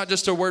 Guys, that's not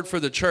just a word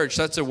for the church.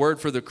 That's a word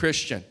for the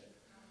Christian.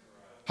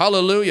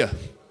 Hallelujah.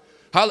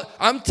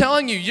 I'm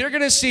telling you, you're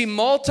going to see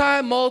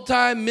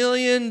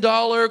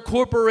multi-million-dollar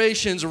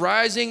corporations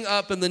rising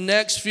up in the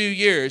next few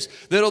years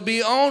that'll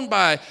be owned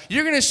by,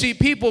 you're going to see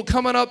people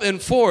coming up in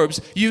Forbes.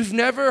 You've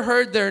never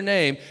heard their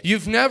name.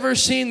 You've never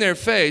seen their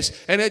face.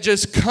 And it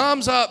just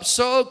comes up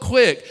so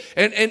quick.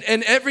 And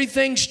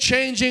everything's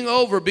changing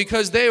over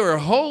because they were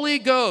Holy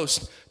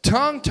Ghost,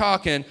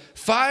 tongue-talking,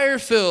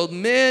 fire-filled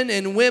men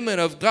and women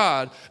of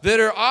God that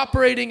are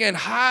operating in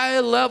high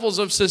levels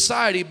of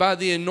society by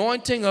the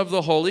anointing of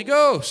the Holy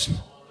Ghost.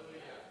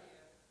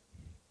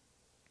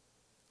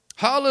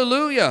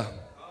 Hallelujah.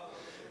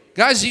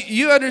 Guys,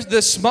 you understand,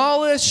 the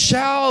smallest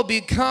shall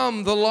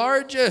become the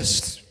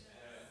largest.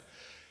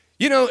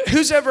 You know,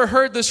 who's ever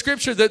heard the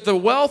scripture that the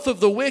wealth of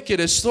the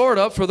wicked is stored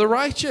up for the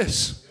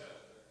righteous?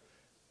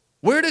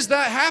 Where does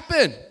that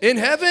happen? In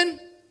heaven?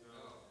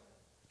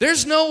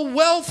 There's no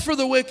wealth for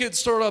the wicked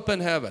stored up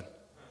in heaven.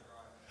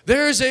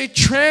 There is a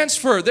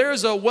transfer. There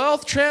is a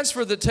wealth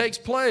transfer that takes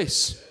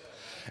place.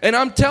 And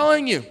I'm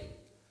telling you,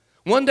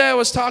 one day I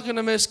was talking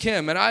to Miss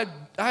Kim, and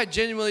I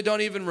genuinely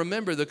don't even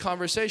remember the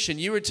conversation.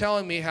 You were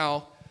telling me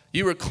how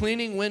you were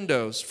cleaning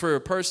windows for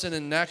a person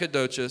in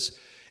Nacogdoches.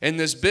 In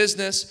this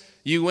business,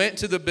 you went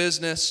to the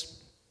business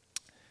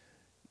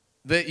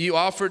that you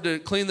offered to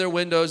clean their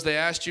windows. They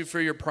asked you for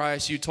your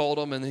price. You told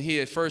them, and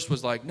he at first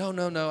was like,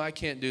 no, I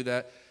can't do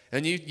that.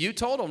 And you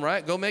told him,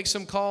 right? Go make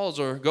some calls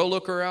or go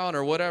look around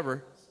or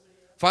whatever.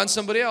 Find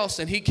somebody else.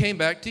 And he came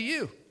back to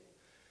you.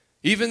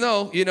 Even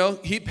though,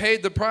 he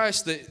paid the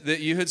price that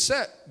you had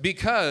set.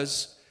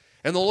 Because,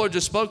 and the Lord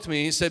just spoke to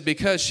me. He said,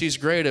 because she's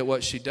great at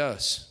what she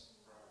does.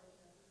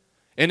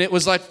 And it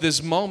was like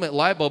this moment,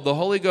 light bulb. The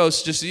Holy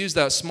Ghost just used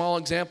that small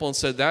example and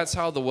said, that's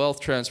how the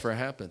wealth transfer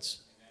happens.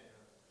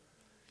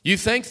 You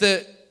think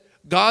that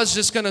God's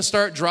just going to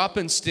start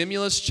dropping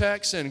stimulus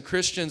checks in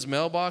Christians'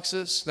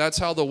 mailboxes? That's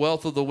how the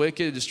wealth of the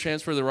wicked is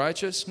transferred to the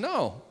righteous?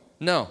 No.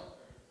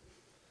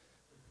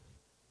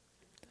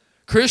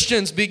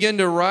 Christians begin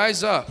to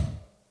rise up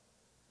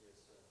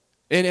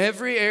in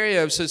every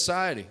area of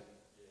society.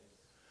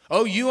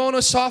 Oh, you own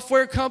a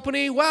software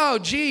company? Wow,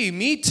 gee,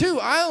 me too.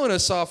 I own a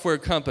software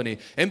company.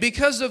 And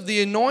because of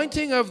the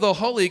anointing of the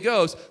Holy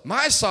Ghost,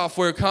 my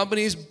software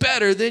company is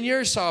better than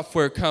your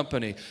software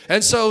company.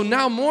 And so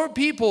now more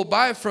people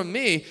buy from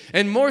me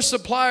and more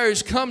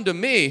suppliers come to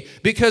me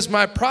because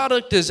my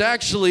product is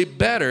actually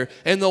better.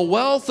 And the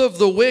wealth of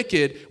the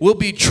wicked will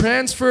be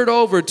transferred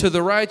over to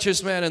the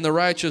righteous man and the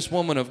righteous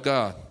woman of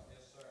God.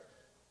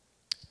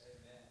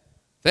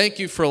 Thank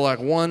you for like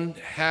one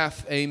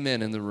half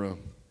amen in the room.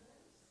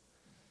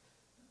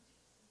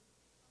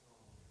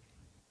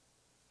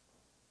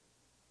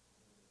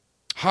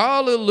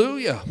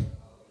 Hallelujah.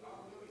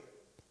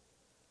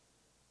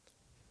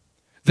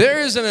 There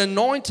is an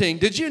anointing.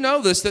 Did you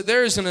know this? That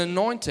there is an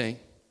anointing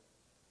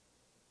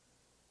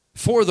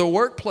for the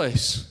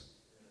workplace.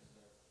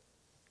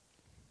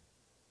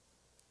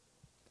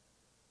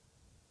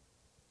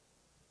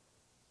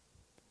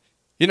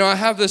 I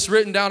have this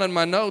written down in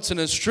my notes, and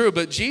it's true,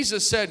 but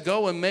Jesus said,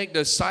 go and make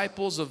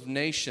disciples of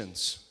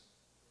nations.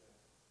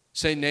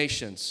 Say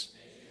nations.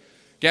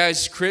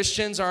 Guys,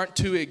 Christians aren't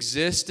to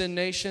exist in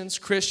nations.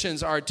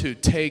 Christians are to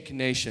take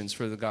nations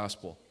for the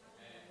gospel.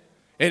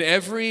 And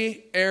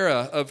every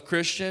era of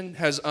Christian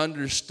has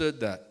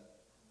understood that.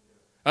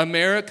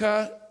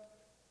 America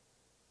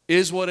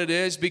is what it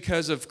is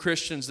because of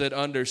Christians that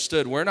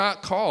understood. We're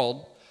not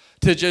called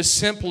to just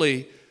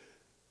simply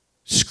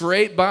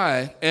scrape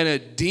by in a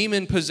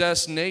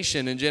demon-possessed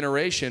nation and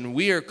generation.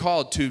 We are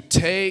called to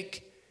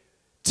take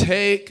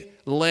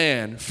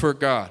land for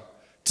God.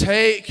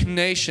 Take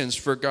nations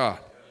for God.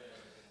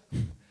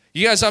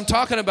 You guys, I'm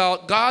talking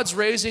about God's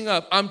raising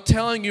up. I'm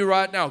telling you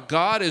right now,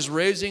 God is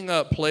raising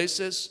up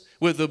places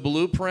with a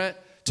blueprint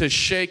to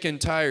shake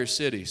entire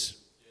cities.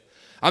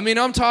 I mean,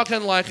 I'm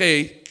talking like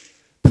a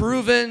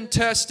proven,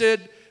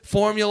 tested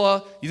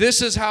formula.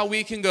 This is how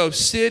we can go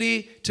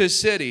city to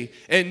city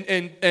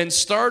and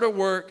start a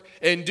work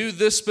and do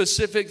this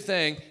specific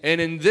thing. And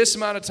in this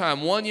amount of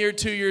time, 1 year,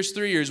 2 years,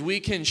 3 years,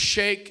 we can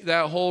shake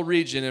that whole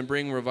region and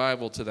bring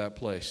revival to that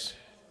place.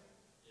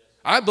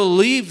 I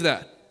believe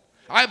that.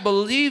 I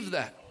believe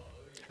that.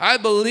 I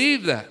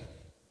believe that.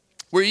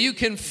 Where you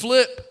can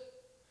flip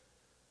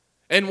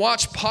and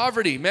watch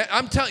poverty. Man,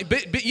 I'm telling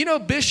you,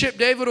 Bishop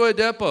David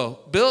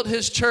Oyedepo built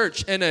his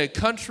church in a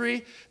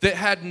country that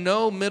had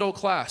no middle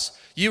class.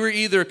 You were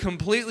either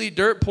completely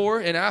dirt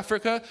poor in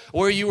Africa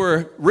or you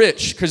were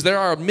rich, because there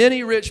are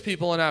many rich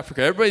people in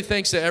Africa. Everybody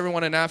thinks that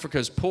everyone in Africa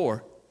is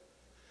poor.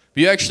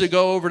 But you actually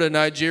go over to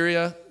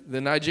Nigeria, the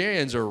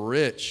Nigerians are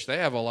rich. They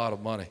have a lot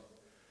of money.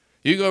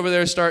 You go over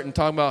there starting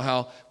talking about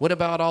how, what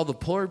about all the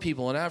poor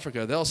people in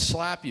Africa? They'll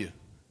slap you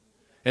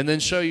and then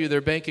show you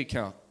their bank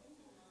account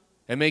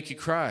and make you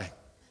cry.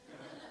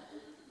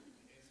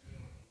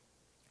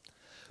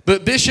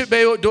 But Bishop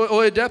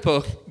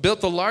Oyedepo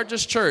built the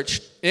largest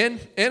church in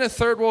a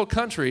third world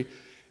country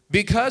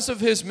because of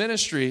his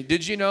ministry.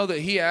 Did you know that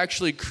he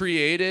actually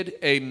created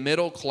a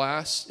middle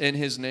class in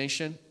his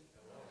nation?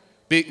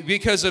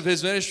 Because of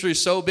his ministry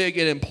so big,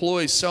 it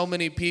employs so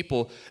many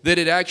people that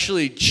it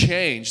actually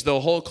changed the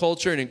whole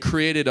culture and it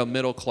created a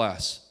middle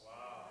class. Wow.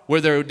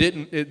 Where there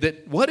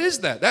didn't, what is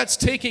that? That's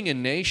taking a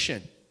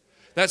nation.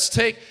 That's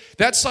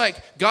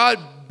like God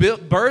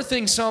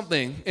birthing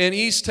something in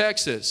East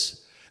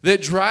Texas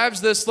that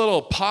drives this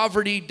little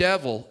poverty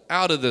devil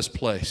out of this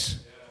place.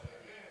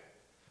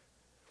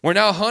 Where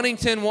now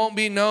Huntington won't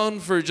be known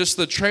for just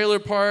the trailer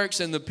parks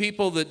and the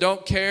people that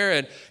don't care.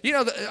 And, you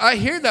know, I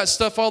hear that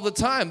stuff all the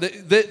time.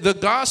 The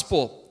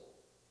gospel.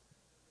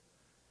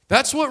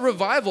 That's what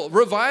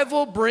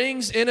revival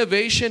brings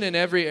innovation in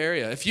every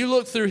area. If you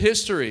look through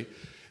history,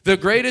 the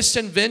greatest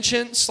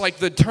inventions, like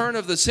the turn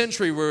of the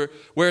century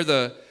where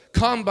the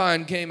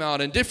combine came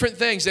out and different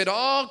things, it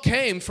all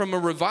came from a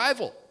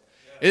revival.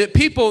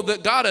 People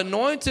that got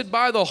anointed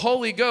by the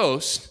Holy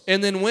Ghost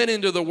and then went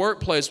into the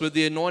workplace with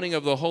the anointing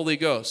of the Holy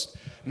Ghost.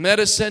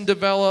 Medicine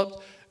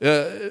developed,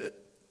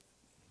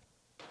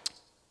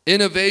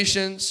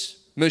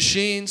 innovations,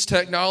 machines,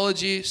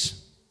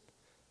 technologies.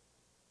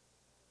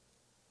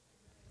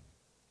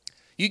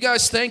 You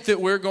guys think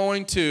that we're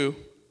going to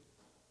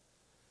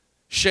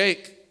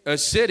shake a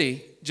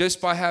city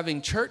just by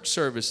having church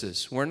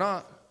services? We're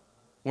not.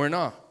 We're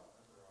not.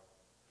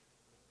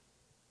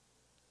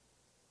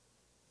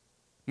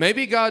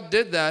 Maybe God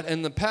did that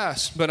in the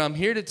past, but I'm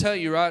here to tell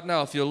you right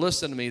now, if you'll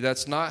listen to me,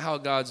 that's not how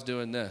God's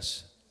doing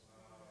this.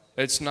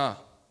 It's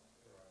not.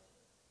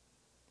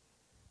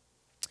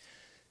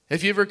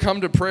 If you ever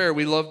come to prayer,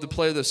 we love to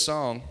play this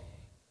song.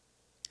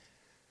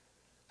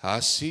 I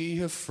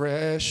see a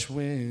fresh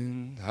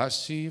wind, I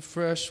see a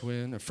fresh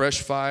wind, a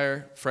fresh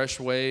fire, fresh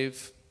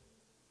wave,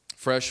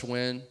 fresh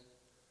wind.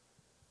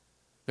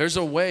 There's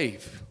a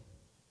wave.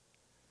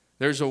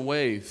 There's a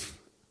wave.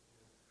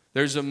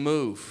 There's a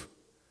move.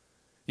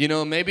 You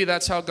know, maybe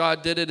that's how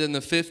God did it in the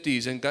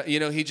 50s. And, God,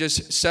 you know, he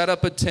just set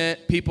up a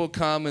tent. People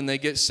come and they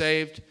get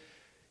saved.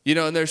 You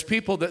know, and there's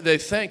people that they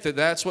think that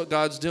that's what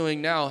God's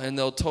doing now. And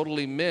they'll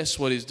totally miss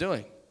what he's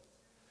doing.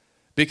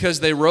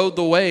 Because they rode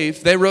the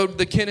wave. They rode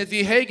the Kenneth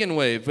E. Hagin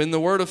wave in the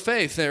Word of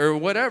Faith or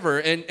whatever.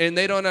 And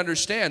they don't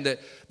understand that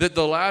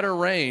the latter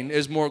rain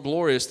is more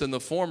glorious than the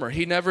former.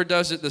 He never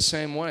does it the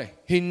same way.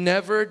 He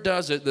never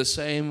does it the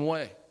same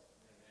way.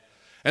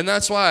 And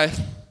that's why...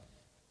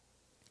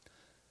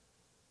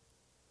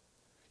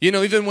 You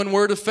know, even when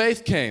Word of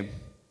Faith came,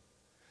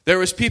 there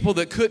was people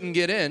that couldn't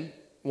get in.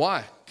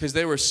 Why? Because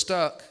they were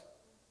stuck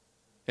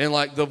in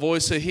like the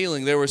voice of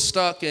healing. They were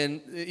stuck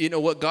in, you know,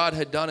 what God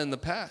had done in the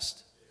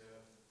past.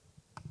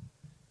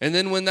 And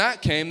then when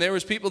that came, there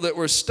was people that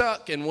were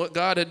stuck in what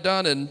God had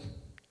done in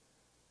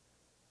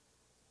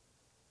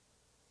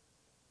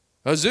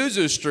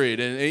Azusa Street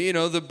and, you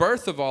know, the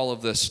birth of all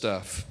of this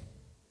stuff.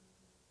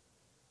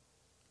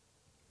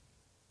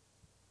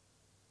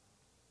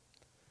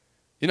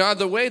 You know,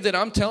 the way that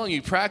I'm telling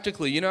you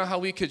practically, you know how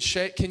we could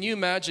shake, can you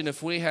imagine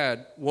if we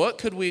had, what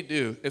could we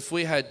do if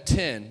we had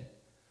 10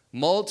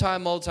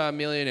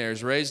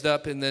 multi-millionaires raised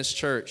up in this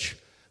church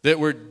that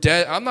were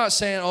dead? I'm not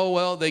saying, oh,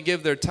 well, they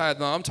give their tithe.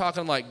 No, I'm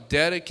talking like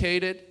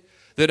dedicated,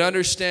 that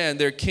understand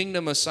their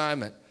kingdom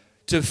assignment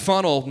to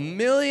funnel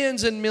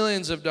millions and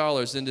millions of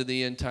dollars into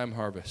the end time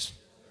harvest.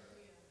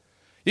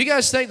 You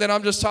guys think that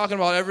I'm just talking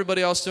about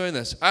everybody else doing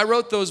this? I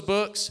wrote those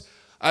books.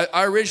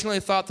 I originally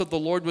thought that the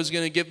Lord was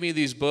going to give me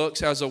these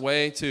books as a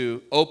way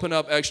to open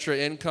up extra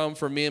income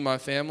for me and my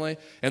family.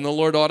 And the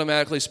Lord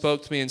automatically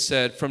spoke to me and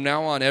said, from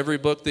now on, every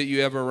book that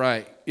you ever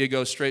write, it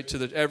goes straight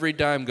to every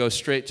dime goes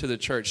straight to the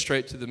church,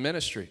 straight to the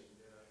ministry.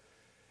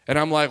 And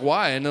I'm like,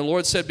 why? And the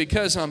Lord said,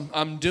 because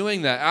I'm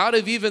doing that. Out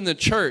of even the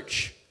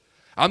church,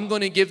 I'm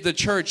going to give the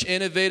church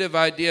innovative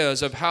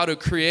ideas of how to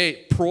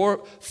create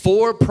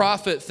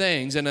for-profit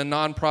things in a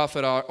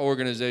nonprofit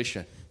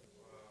organization.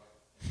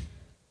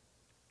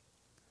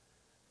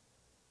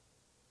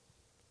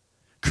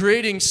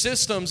 Creating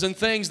systems and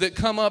things that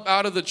come up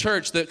out of the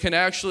church that can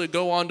actually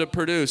go on to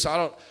produce.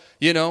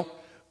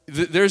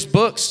 There's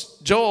books.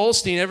 Joel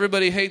Osteen,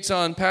 everybody hates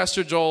on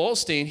Pastor Joel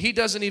Osteen. He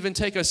doesn't even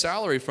take a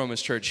salary from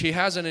his church. He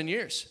hasn't in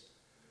years.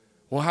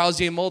 Well, how's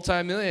he a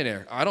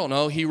multimillionaire? I don't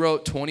know. He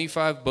wrote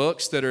 25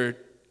 books that are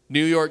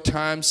New York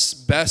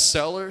Times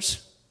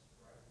bestsellers.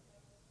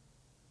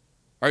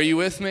 Are you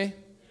with me?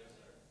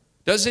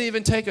 Doesn't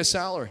even take a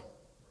salary.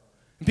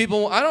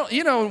 People,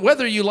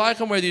 whether you like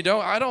them, whether you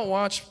don't, I don't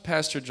watch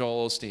Pastor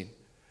Joel Osteen.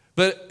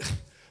 But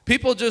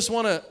people just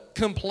want to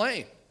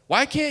complain.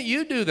 Why can't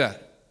you do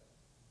that?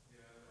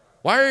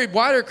 Why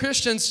are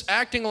Christians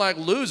acting like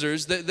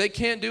losers that they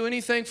can't do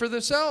anything for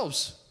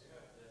themselves?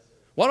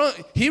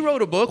 He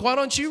wrote a book. Why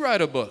don't you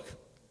write a book?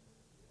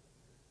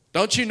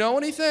 Don't you know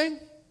anything?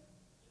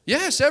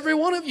 Yes, every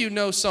one of you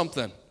knows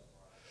something.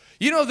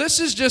 You know, this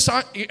is just,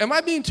 am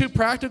I being too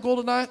practical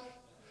tonight?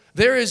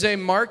 There is a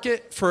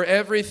market for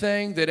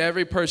everything that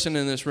every person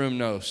in this room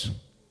knows.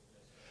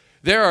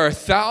 There are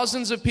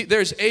thousands of people.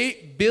 There's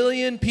 8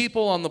 billion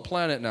people on the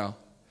planet now.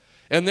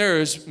 And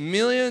there's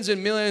millions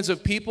and millions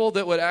of people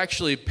that would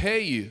actually pay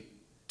you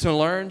to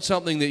learn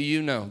something that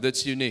you know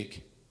that's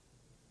unique.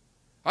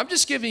 I'm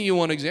just giving you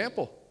one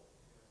example.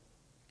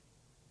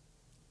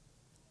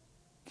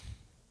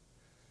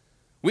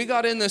 We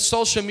got in this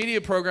social media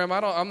program.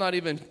 I'm not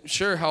even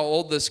sure how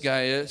old this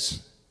guy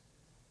is.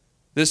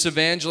 This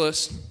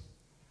evangelist.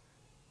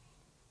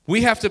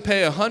 We have to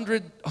pay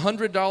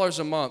 $100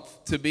 a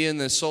month to be in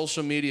this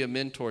social media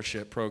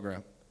mentorship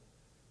program.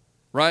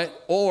 Right?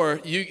 Or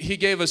he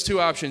gave us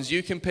 2 options.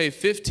 You can pay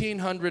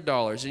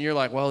 $1,500. And you're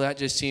like, well, that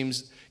just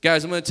seems...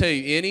 Guys, I'm going to tell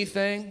you,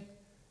 anything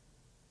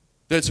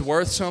that's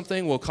worth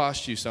something will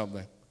cost you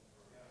something.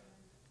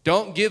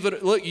 Don't give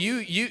it... Look,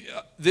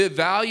 the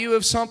value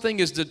of something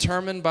is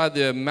determined by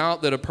the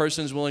amount that a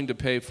person's willing to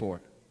pay for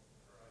it.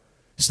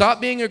 Stop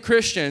being a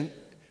Christian.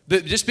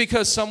 That just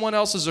because someone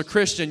else is a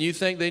Christian, you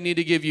think they need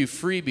to give you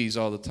freebies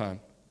all the time.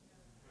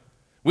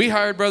 We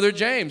hired Brother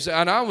James,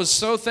 and I was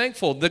so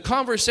thankful. The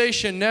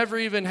conversation never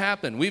even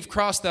happened. We've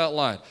crossed that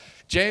line.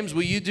 James,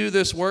 will you do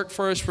this work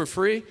for us for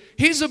free?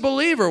 He's a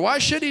believer. Why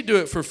should he do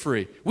it for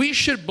free? We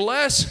should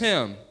bless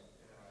him.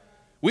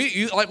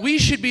 We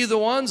should be the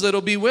ones that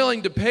will be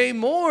willing to pay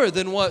more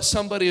than what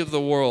somebody of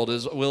the world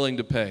is willing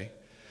to pay.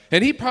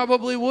 And he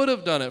probably would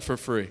have done it for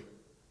free.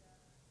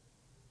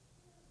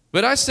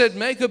 But I said,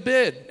 make a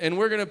bid, and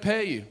we're going to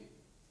pay you.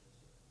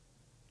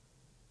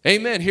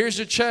 Amen. Here's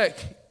your check.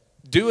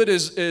 Do it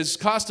as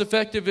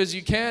cost-effective as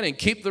you can and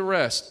keep the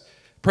rest.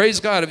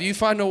 Praise God. If you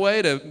find a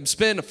way to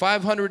spend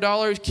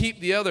 $500, keep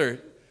the other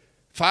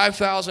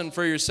 $5,000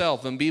 for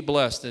yourself and be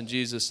blessed in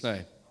Jesus'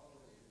 name.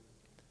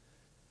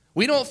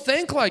 We don't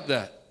think like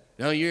that.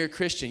 No, you're a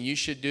Christian. You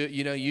should do it.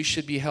 You know, you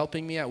should be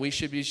helping me out. We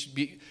should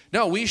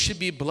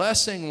be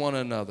blessing one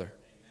another.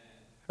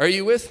 Are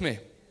you with me?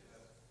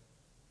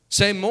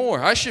 Say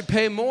more. I should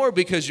pay more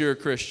because you're a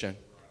Christian.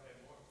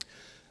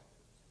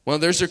 Well,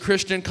 there's a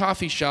Christian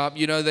coffee shop.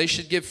 You know, they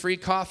should give free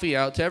coffee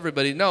out to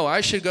everybody. No,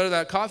 I should go to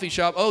that coffee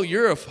shop. Oh,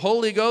 you're a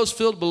Holy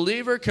Ghost-filled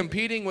believer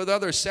competing with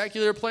other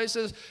secular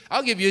places?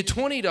 I'll give you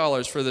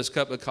 $20 for this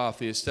cup of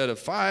coffee instead of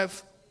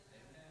 $5.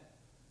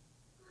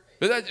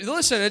 But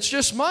listen, it's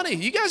just money.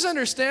 You guys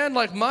understand,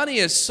 like, money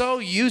is so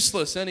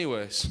useless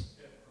anyways.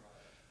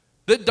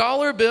 The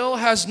dollar bill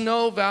has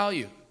no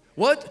value.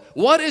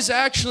 What is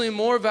actually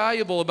more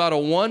valuable about a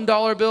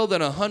 $1 bill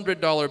than a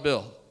 $100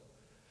 bill?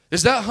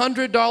 Is that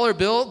 $100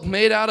 bill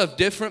made out of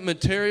different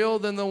material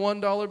than the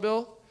 $1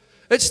 bill?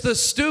 It's the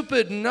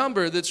stupid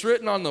number that's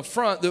written on the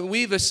front that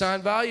we've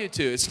assigned value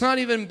to. It's not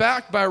even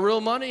backed by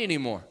real money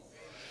anymore.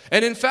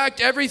 And in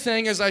fact,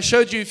 everything, as I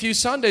showed you a few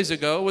Sundays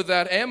ago with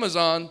that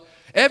Amazon,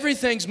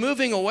 everything's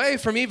moving away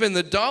from even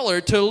the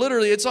dollar to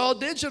literally, it's all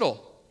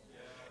digital.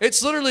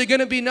 It's literally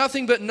going to be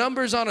nothing but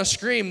numbers on a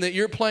screen that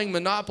you're playing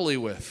Monopoly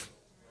with.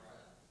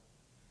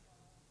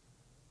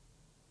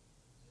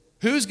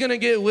 Who's going to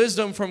get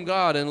wisdom from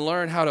God and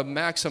learn how to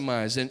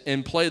maximize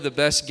and play the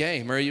best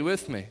game? Are you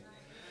with me?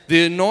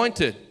 The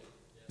anointed.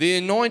 The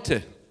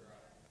anointed.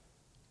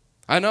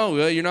 I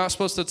know you're not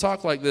supposed to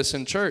talk like this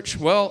in church.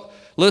 Well,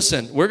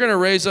 listen, we're going to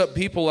raise up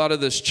people out of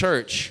this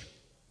church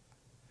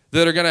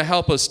that are going to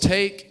help us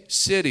take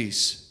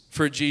cities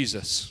for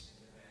Jesus.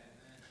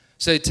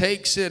 Say,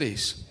 take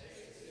cities.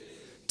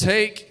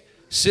 Take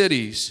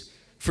cities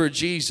for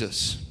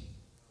Jesus.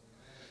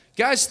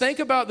 Guys, think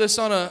about this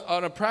on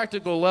a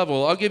practical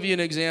level. I'll give you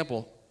an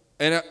example,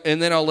 and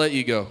then I'll let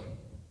you go.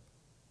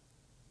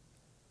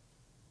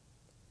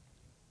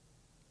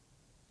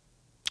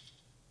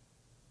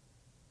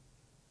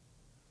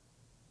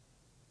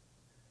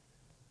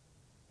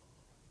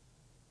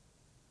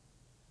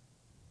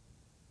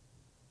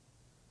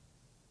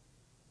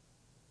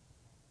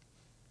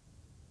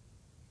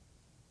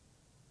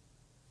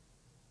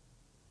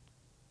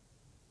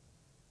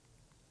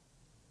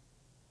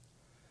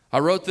 I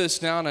wrote this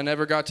down. I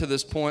never got to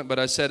this point, but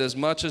I said, as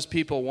much as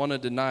people want to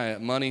deny it,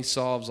 money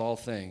solves all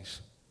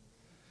things.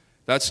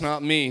 That's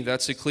not me.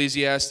 That's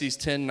Ecclesiastes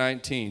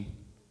 10:19.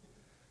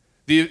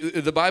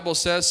 The Bible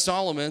says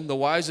Solomon, the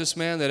wisest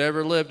man that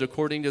ever lived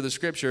according to the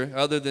scripture,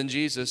 other than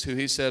Jesus, who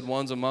he said,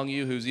 one's among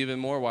you who's even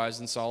more wise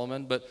than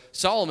Solomon. But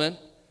Solomon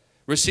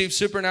received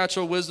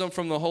supernatural wisdom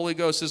from the Holy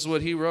Ghost. This is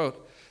what he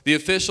wrote. The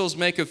officials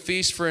make a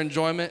feast for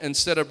enjoyment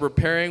instead of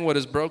repairing what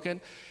is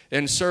broken,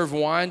 and serve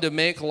wine to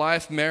make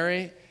life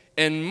merry.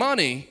 And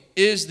money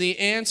is the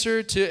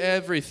answer to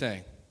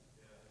everything.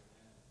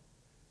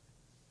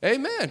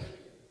 Amen.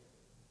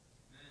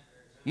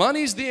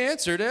 Money's the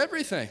answer to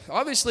everything.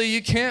 Obviously,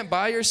 you can't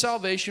buy your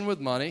salvation with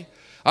money.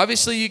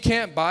 Obviously, you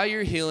can't buy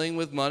your healing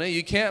with money.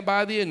 You can't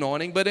buy the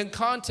anointing. But in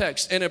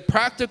context, in a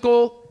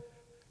practical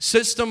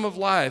system of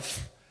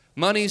life,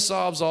 money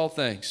solves all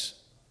things.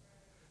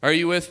 Are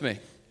you with me?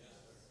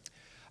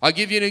 I'll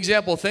give you an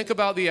example. Think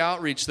about the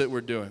outreach that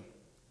we're doing.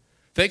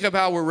 Think of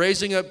how we're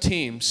raising up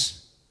teams.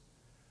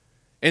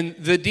 And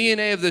the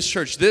DNA of this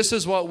church, this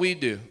is what we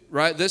do,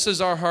 right? This is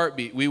our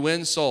heartbeat. We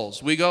win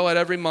souls. We go out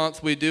every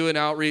month. We do an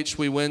outreach.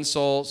 We win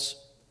souls.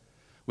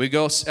 We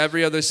go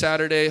every other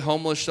Saturday,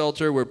 homeless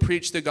shelter. We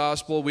preach the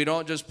gospel. We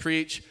don't just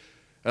preach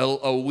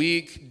a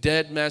weak,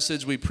 dead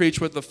message. We preach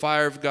with the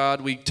fire of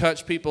God. We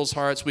touch people's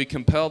hearts. We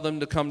compel them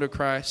to come to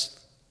Christ.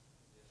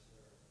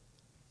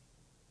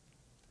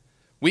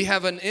 We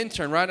have an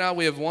intern. Right now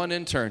we have one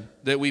intern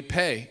that we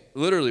pay.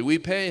 Literally, we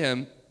pay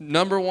him.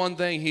 Number one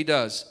thing he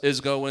does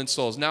is go win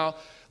souls. Now,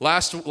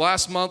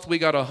 last month we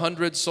got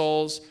 100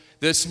 souls.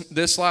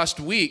 This last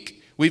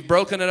week, we've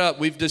broken it up.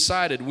 We've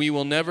decided we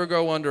will never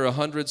go under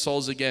 100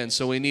 souls again.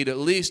 So we need at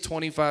least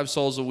 25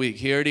 souls a week.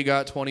 He already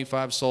got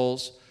 25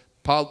 souls,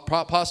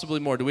 possibly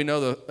more. Do we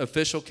know the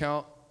official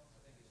count?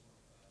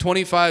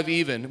 25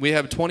 even. We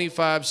have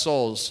 25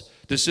 souls,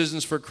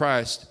 decisions for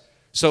Christ,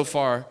 so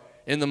far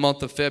in the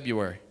month of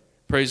February.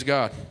 Praise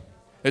God.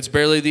 It's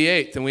barely the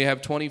 8th, and we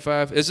have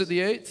 25. Is it the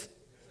 8th?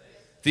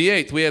 The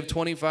 8th, we have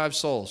 25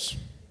 souls.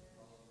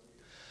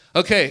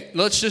 Okay,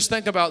 let's just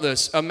think about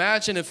this.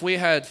 Imagine if we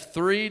had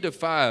 3 to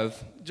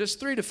 5, just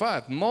 3 to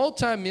 5,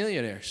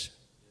 multimillionaires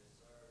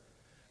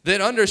that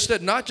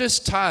understood not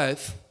just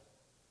tithe,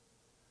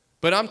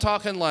 but I'm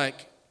talking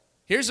like,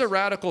 here's a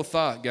radical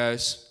thought,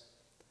 guys.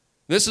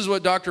 This is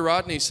what Dr.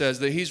 Rodney says,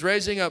 that he's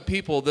raising up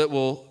people that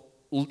will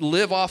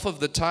live off of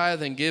the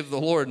tithe and give the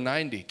Lord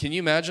 90. Can you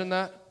imagine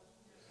that?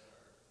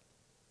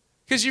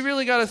 Because you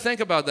really got to think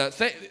about that.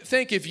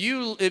 Think if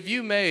you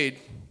made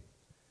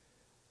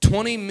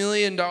 $20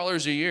 million a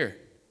year,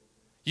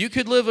 you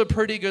could live a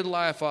pretty good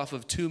life off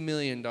of $2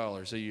 million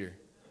a year.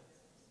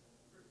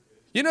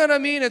 You know what I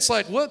mean? It's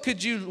like, what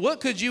could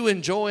you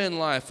enjoy in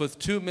life with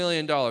 $2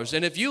 million?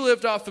 And if you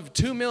lived off of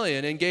 $2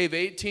 million and gave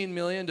 $18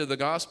 million to the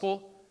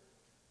gospel,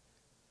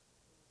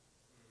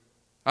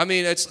 I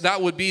mean, that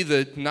would be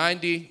the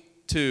 90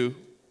 to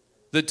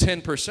the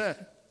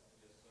 10%.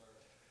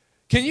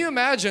 Can you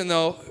imagine,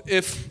 though,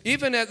 if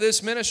even at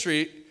this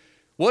ministry,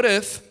 what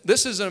if,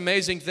 this is an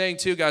amazing thing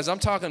too, guys. I'm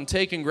talking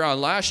taking ground.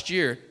 Last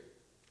year,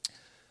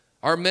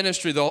 our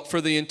ministry,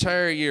 for the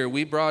entire year,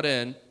 we brought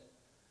in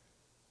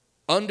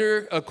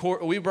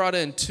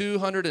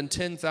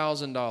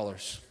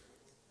 $210,000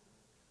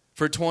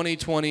 for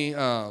 2020.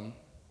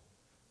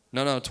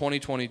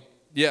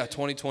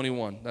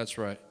 2021. That's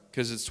right,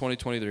 because it's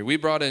 2023. We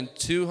brought in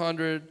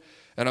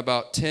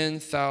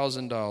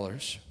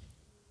 $210,000.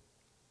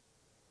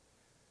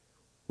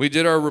 We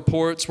did our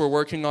reports. We're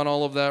working on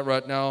all of that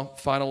right now,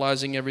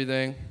 finalizing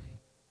everything.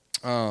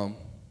 Let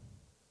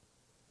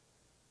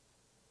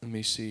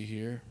me see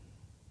here.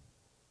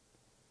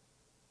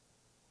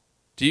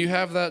 Do you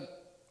have that?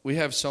 We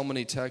have so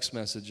many text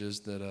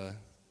messages that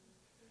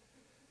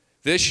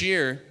this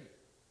year,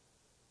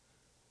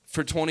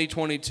 for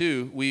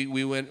 2022,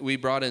 we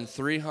brought in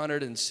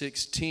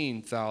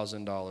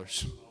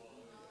 $316,000.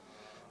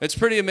 It's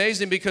pretty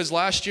amazing because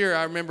last year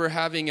I remember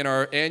having in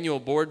our annual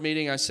board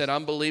meeting, I said,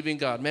 I'm believing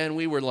God. Man,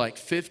 we were like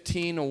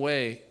 15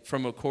 away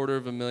from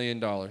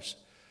 $250,000.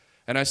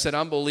 And I said,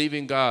 I'm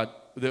believing God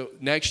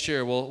that next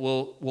year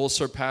we'll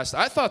surpass that.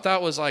 I thought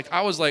that was like,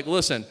 I was like,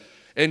 listen,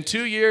 in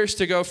 2 years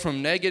to go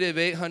from negative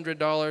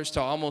 $800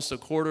 to almost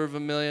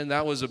 $250,000,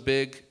 that was a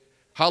big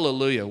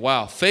hallelujah.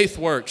 Wow. Faith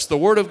works. The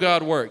word of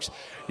God works.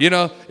 You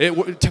know,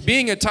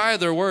 being a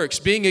tither works.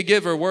 Being a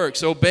giver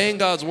works. Obeying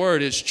God's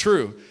word is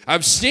true.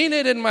 I've seen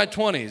it in my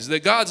 20s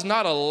that God's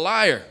not a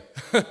liar.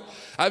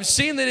 I've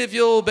seen that if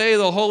you'll obey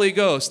the Holy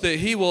Ghost, that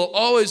he will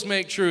always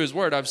make true his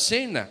word. I've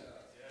seen that.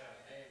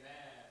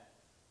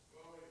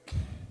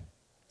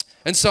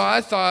 And so I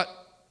thought,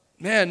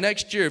 man,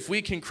 next year, if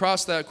we can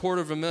cross that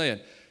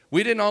 $250,000,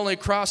 we didn't only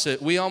cross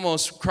it, we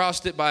almost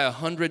crossed it by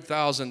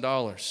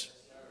 $100,000.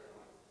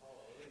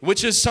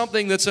 Which is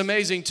something that's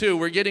amazing too.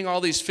 We're getting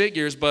all these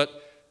figures, but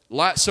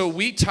so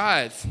we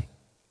tithe.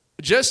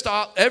 Just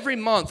every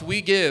month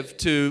we give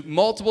to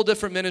multiple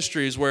different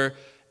ministries where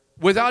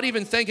without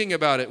even thinking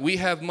about it, we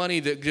have money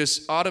that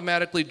just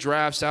automatically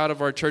drafts out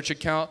of our church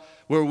account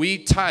where we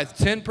tithe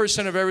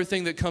 10% of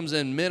everything that comes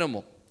in,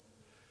 minimal.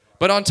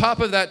 But on top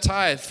of that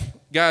tithe,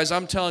 guys,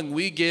 I'm telling you,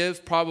 we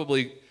give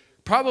probably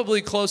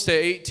close to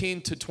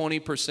 18 to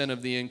 20%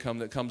 of the income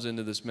that comes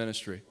into this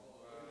ministry.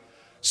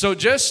 So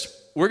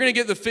we're going to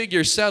get the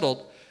figure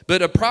settled,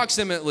 but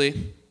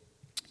approximately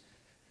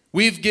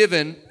we've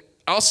given,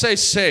 I'll say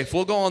safe,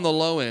 we'll go on the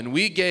low end.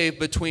 We gave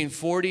between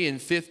 $40,000 and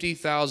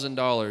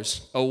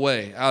 $50,000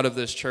 away out of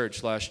this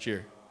church last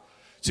year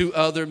to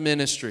other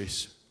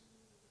ministries.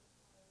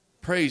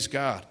 Praise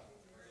God.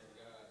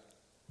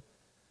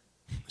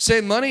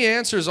 Say, money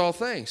answers all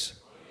things.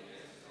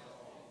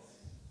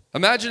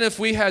 Imagine if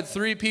we had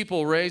 3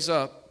 people raise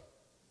up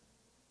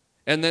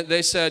and then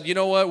they said, you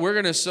know what, we're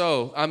going to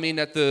sow, at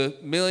the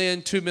 $1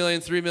 million, $2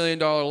 million, $3 million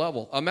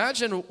level.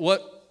 Imagine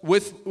what,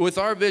 with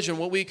our vision,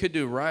 what we could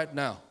do right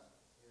now.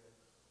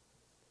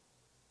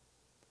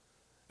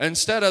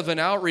 Instead of an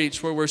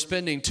outreach where we're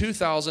spending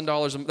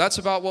 $2,000, that's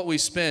about what we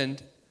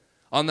spend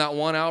on that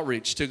one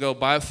outreach to go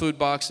buy food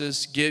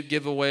boxes, give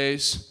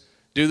giveaways,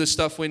 do the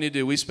stuff we need to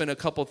do. We spend a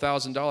couple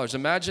 $1,000s.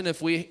 Imagine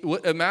if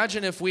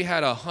we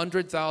had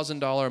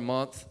 $100,000 a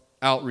month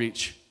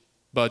outreach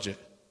budget.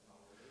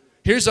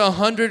 Here's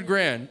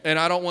 $100,000, and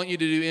I don't want you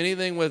to do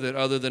anything with it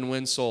other than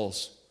win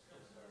souls.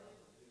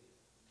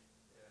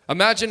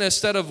 Imagine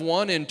instead of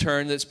one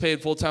intern that's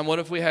paid full time, what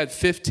if we had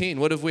 15?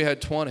 What if we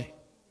had 20?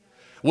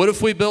 What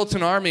if we built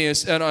an army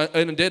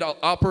and did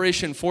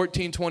Operation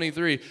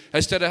 1423?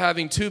 Instead of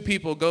having 2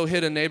 people go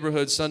hit a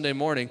neighborhood Sunday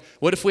morning,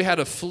 what if we had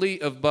a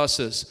fleet of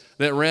buses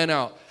that ran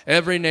out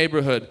every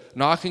neighborhood,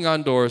 knocking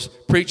on doors,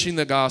 preaching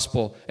the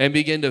gospel, and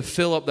begin to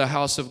fill up the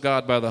house of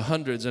God by the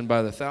hundreds and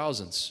by the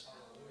thousands?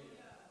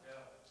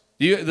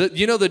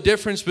 You know the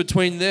difference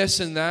between this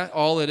and that?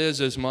 All it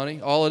is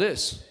money. All it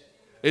is.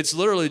 It's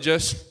literally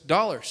just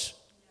dollars.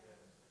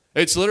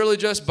 It's literally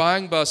just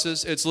buying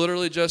buses. It's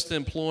literally just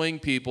employing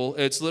people.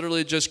 It's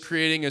literally just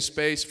creating a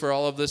space for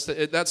all of this.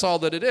 That's all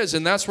that it is,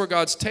 and that's where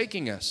God's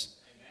taking us.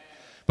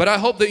 But I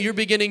hope that you're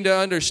beginning to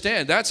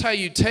understand. That's how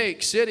you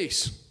take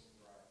cities.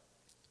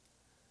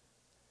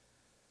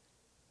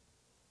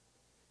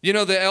 You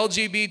know, the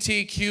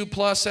LGBTQ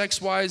plus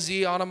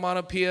XYZ,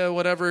 onomatopoeia,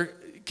 whatever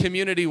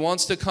community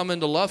wants to come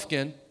into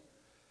Lufkin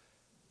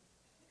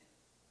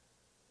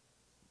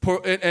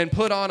and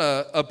put on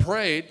a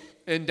parade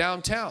in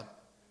downtown.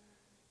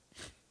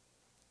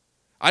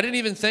 I didn't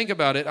even think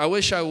about it. I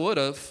wish I would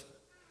have.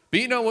 But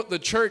you know what the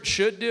church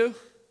should do?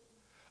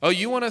 Oh,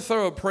 you want to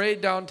throw a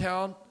parade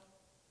downtown?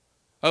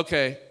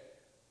 Okay.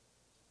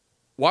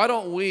 Why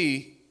don't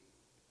we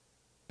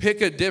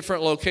pick a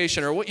different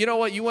location? Or you know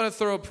what? You want to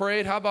throw a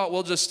parade? How about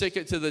we'll just stick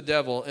it to the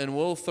devil and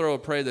we'll throw a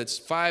parade that's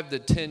 5 to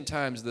 10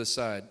 times the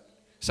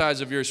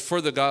size of yours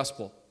for the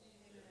gospel.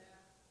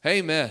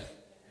 Amen.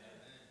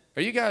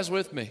 Are you guys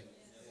with me?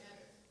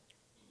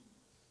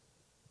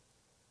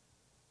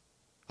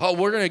 Oh,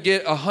 we're going to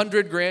get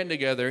 $100,000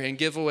 together and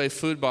give away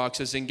food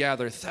boxes and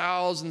gather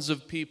thousands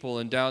of people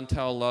in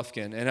downtown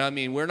Lufkin. And I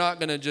mean, we're not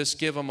going to just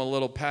give them a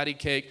little patty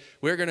cake.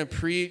 We're going to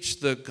preach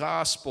the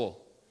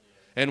gospel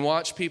and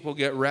watch people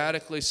get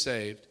radically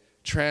saved,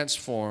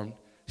 transformed,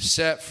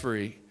 set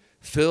free,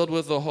 filled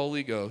with the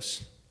Holy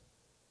Ghost.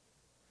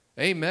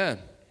 Amen.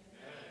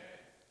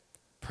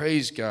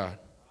 Praise God.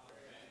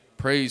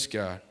 Praise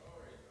God.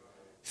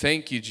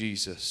 Thank you,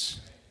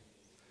 Jesus.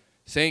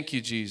 Thank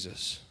you,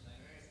 Jesus.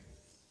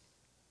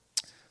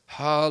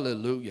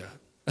 Hallelujah.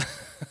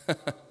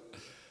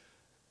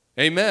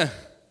 Amen.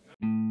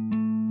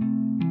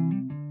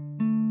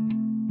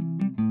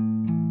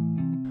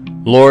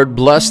 Lord,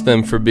 bless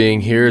them for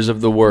being hearers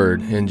of the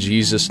word in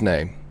Jesus'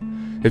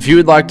 name. If you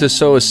would like to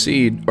sow a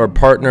seed or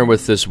partner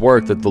with this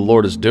work that the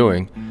Lord is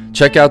doing,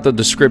 check out the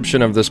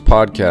description of this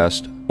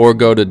podcast or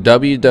go to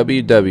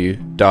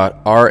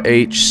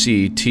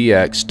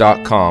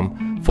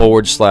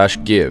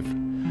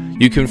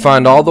www.rhctx.com/give. You can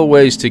find all the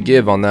ways to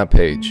give on that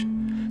page.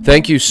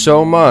 Thank you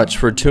so much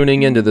for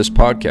tuning into this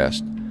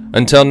podcast.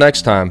 Until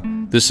next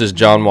time, this is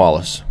John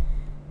Wallace.